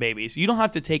actually had babies. You don't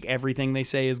have to take everything they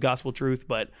say as gospel truth,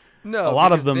 but no, a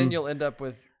lot of them. Then you'll end up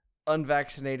with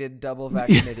unvaccinated, double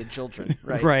vaccinated children.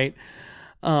 Right. Right.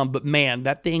 But man,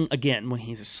 that thing again, when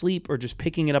he's asleep or just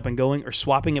picking it up and going or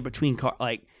swapping it between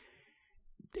like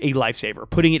a lifesaver,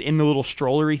 putting it in the little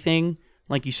strollery thing.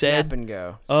 Like you said, Snap and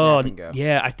go. Oh, Snap and go.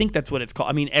 Yeah, I think that's what it's called.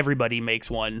 I mean, everybody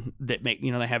makes one that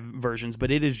they have versions,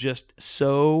 but it is just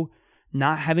so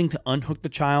not having to unhook the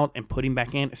child and put him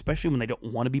back in, especially when they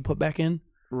don't want to be put back in.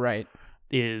 Right.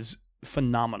 Is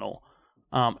phenomenal.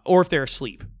 Or if they're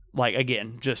asleep, like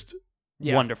again, just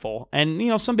wonderful.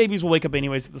 And some babies will wake up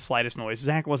anyways at the slightest noise.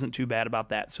 Zach wasn't too bad about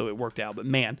that, so it worked out. But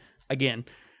man, again,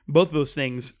 both of those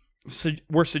things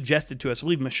were suggested to us. I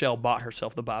believe Michelle bought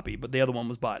herself the Boppy, but the other one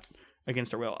was bought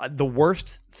against our will. The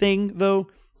worst thing, though,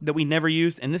 that we never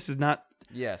used, and this is not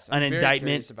I'm an very indictment.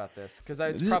 Curious about this because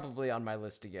it's probably on my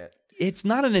list to get. It's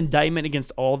not an indictment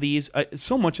against all these.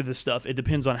 So much of this stuff, it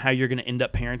depends on how you're going to end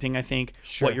up parenting, I think.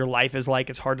 Sure. What your life is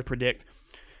like. It's hard to predict.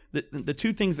 The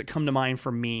two things that come to mind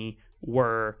for me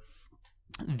were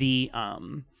the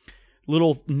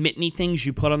little mitteny things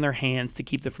you put on their hands to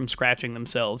keep them from scratching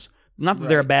themselves. Not that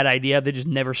they're a bad idea. They just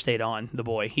never stayed on the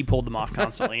boy. He pulled them off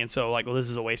constantly. And so like, well,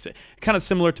 this is a waste. Kind of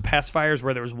similar to pacifiers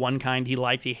where there was one kind he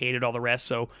liked. He hated all the rest.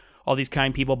 So all these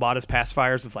kind people bought his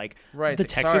pacifiers with like the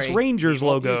Texas Rangers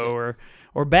logo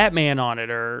or Batman on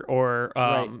it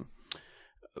or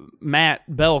Matt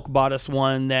Belk bought us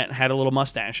one that had a little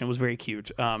mustache and was very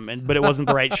cute. But it wasn't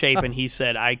the right shape. And he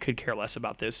said, I could care less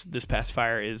about this. This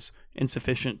pacifier is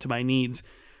insufficient to my needs.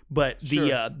 But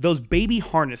those baby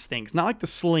harness things, not like the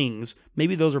slings,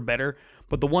 maybe those are better,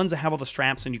 but the ones that have all the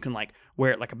straps and you can like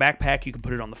wear it like a backpack, you can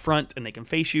put it on the front and they can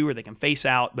face you or they can face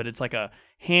out, but it's like a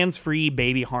hands-free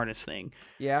baby harness thing.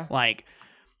 Yeah. Like,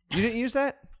 you didn't use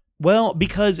that? Well,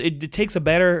 because it takes a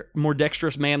better, more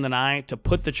dexterous man than I to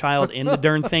put the child in the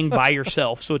darn thing by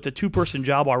yourself. So it's a two-person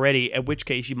job already, at which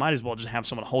case you might as well just have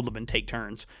someone hold them and take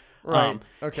turns. Right.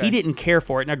 Okay. He didn't care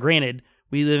for it. Now, granted,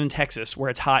 we live in Texas where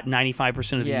it's hot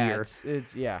 95% of the year.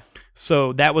 It's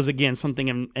So that was, again,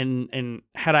 something, and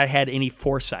had I had any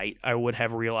foresight, I would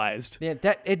have realized. Yeah,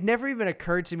 it never even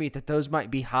occurred to me that those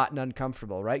might be hot and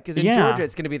uncomfortable, right? Because in Georgia,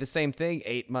 it's going to be the same thing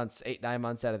 9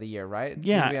 months out of the year, right? It's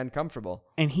going to be uncomfortable.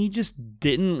 And he just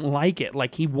didn't like it.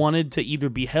 Like, he wanted to either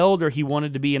be held or he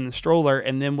wanted to be in the stroller,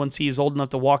 and then once he is old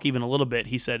enough to walk even a little bit,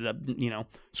 he said,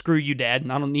 screw you, Dad,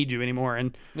 and I don't need you anymore,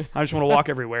 and I just want to walk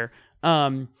everywhere.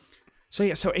 So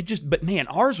it just, but man,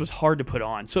 ours was hard to put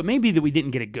on. So it may be that we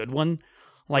didn't get a good one.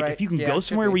 Like if you can go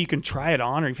somewhere where you can try it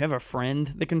on, or if you have a friend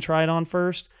that can try it on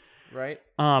first. Right.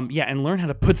 And learn how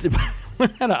to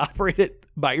learn how to operate it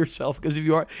by yourself. Because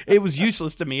it was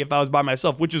useless to me if I was by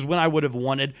myself, which is when I would have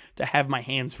wanted to have my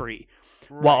hands free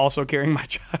while also carrying my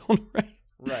child.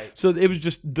 Right. So it was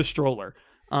just the stroller.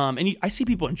 I see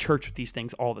people in church with these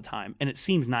things all the time, and it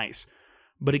seems nice.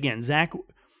 But again, Zach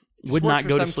would not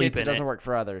go to sleep in it. It doesn't work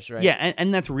for others, right? Yeah,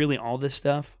 and that's really all this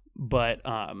stuff. But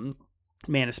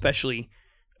man, especially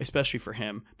for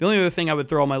him. The only other thing I would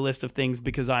throw on my list of things,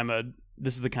 because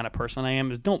this is the kind of person I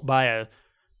am, is don't buy a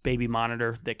baby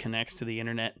monitor that connects to the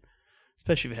internet,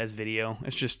 especially if it has video.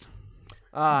 It's just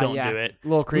don't yeah. do it. A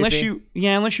little creepy.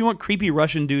 Unless you want creepy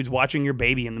Russian dudes watching your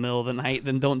baby in the middle of the night,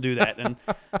 then don't do that. And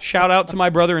shout out to my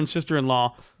brother and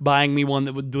sister-in-law buying me one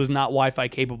that was not Wi-Fi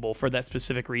capable for that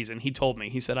specific reason. He told me.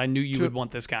 He said, I knew you would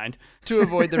want this kind. To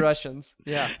avoid the Russians.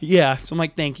 Yeah. Yeah. So I'm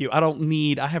like, thank you.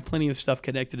 I have plenty of stuff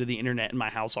connected to the internet in my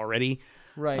house already.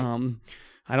 Right.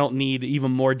 I don't need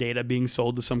even more data being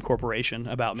sold to some corporation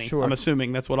about me. Sure. I'm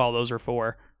assuming that's what all those are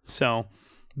for. So,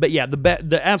 but yeah,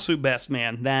 the absolute best,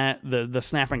 man, the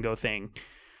snap and go thing.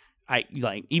 I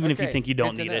like, even if you think you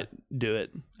don't need it, do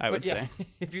it. I would say.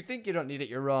 If you think you don't need it,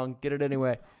 you're wrong. Get it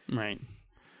anyway. Right.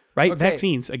 Okay.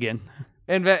 Vaccines again.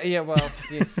 And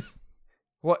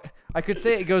what I could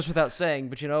say it goes without saying,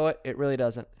 but you know what? It really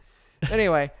doesn't.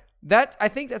 Anyway. I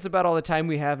think that's about all the time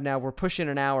we have now. We're pushing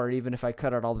an hour, even if I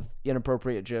cut out all the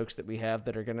inappropriate jokes that we have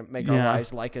that are going to make our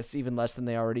wives like us even less than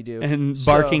they already do. And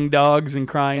barking dogs and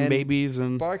crying babies.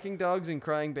 Barking dogs and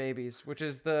crying babies, which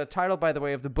is the title, by the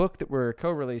way, of the book that we're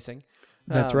co-releasing.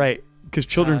 That's right. Because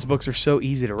children's books are so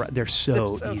easy to write. They're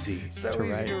so easy to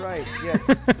write. Yes.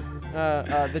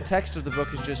 The text of the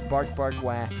book is just bark, bark,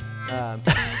 wah.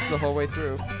 It's the whole way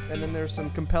through. And then there's some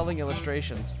compelling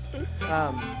illustrations.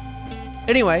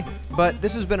 Anyway, but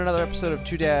this has been another episode of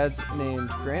Two Dads Named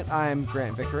Grant. I'm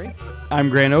Grant Vickery.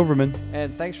 I'm Grant Overman.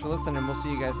 And thanks for listening, and we'll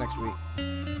see you guys next week.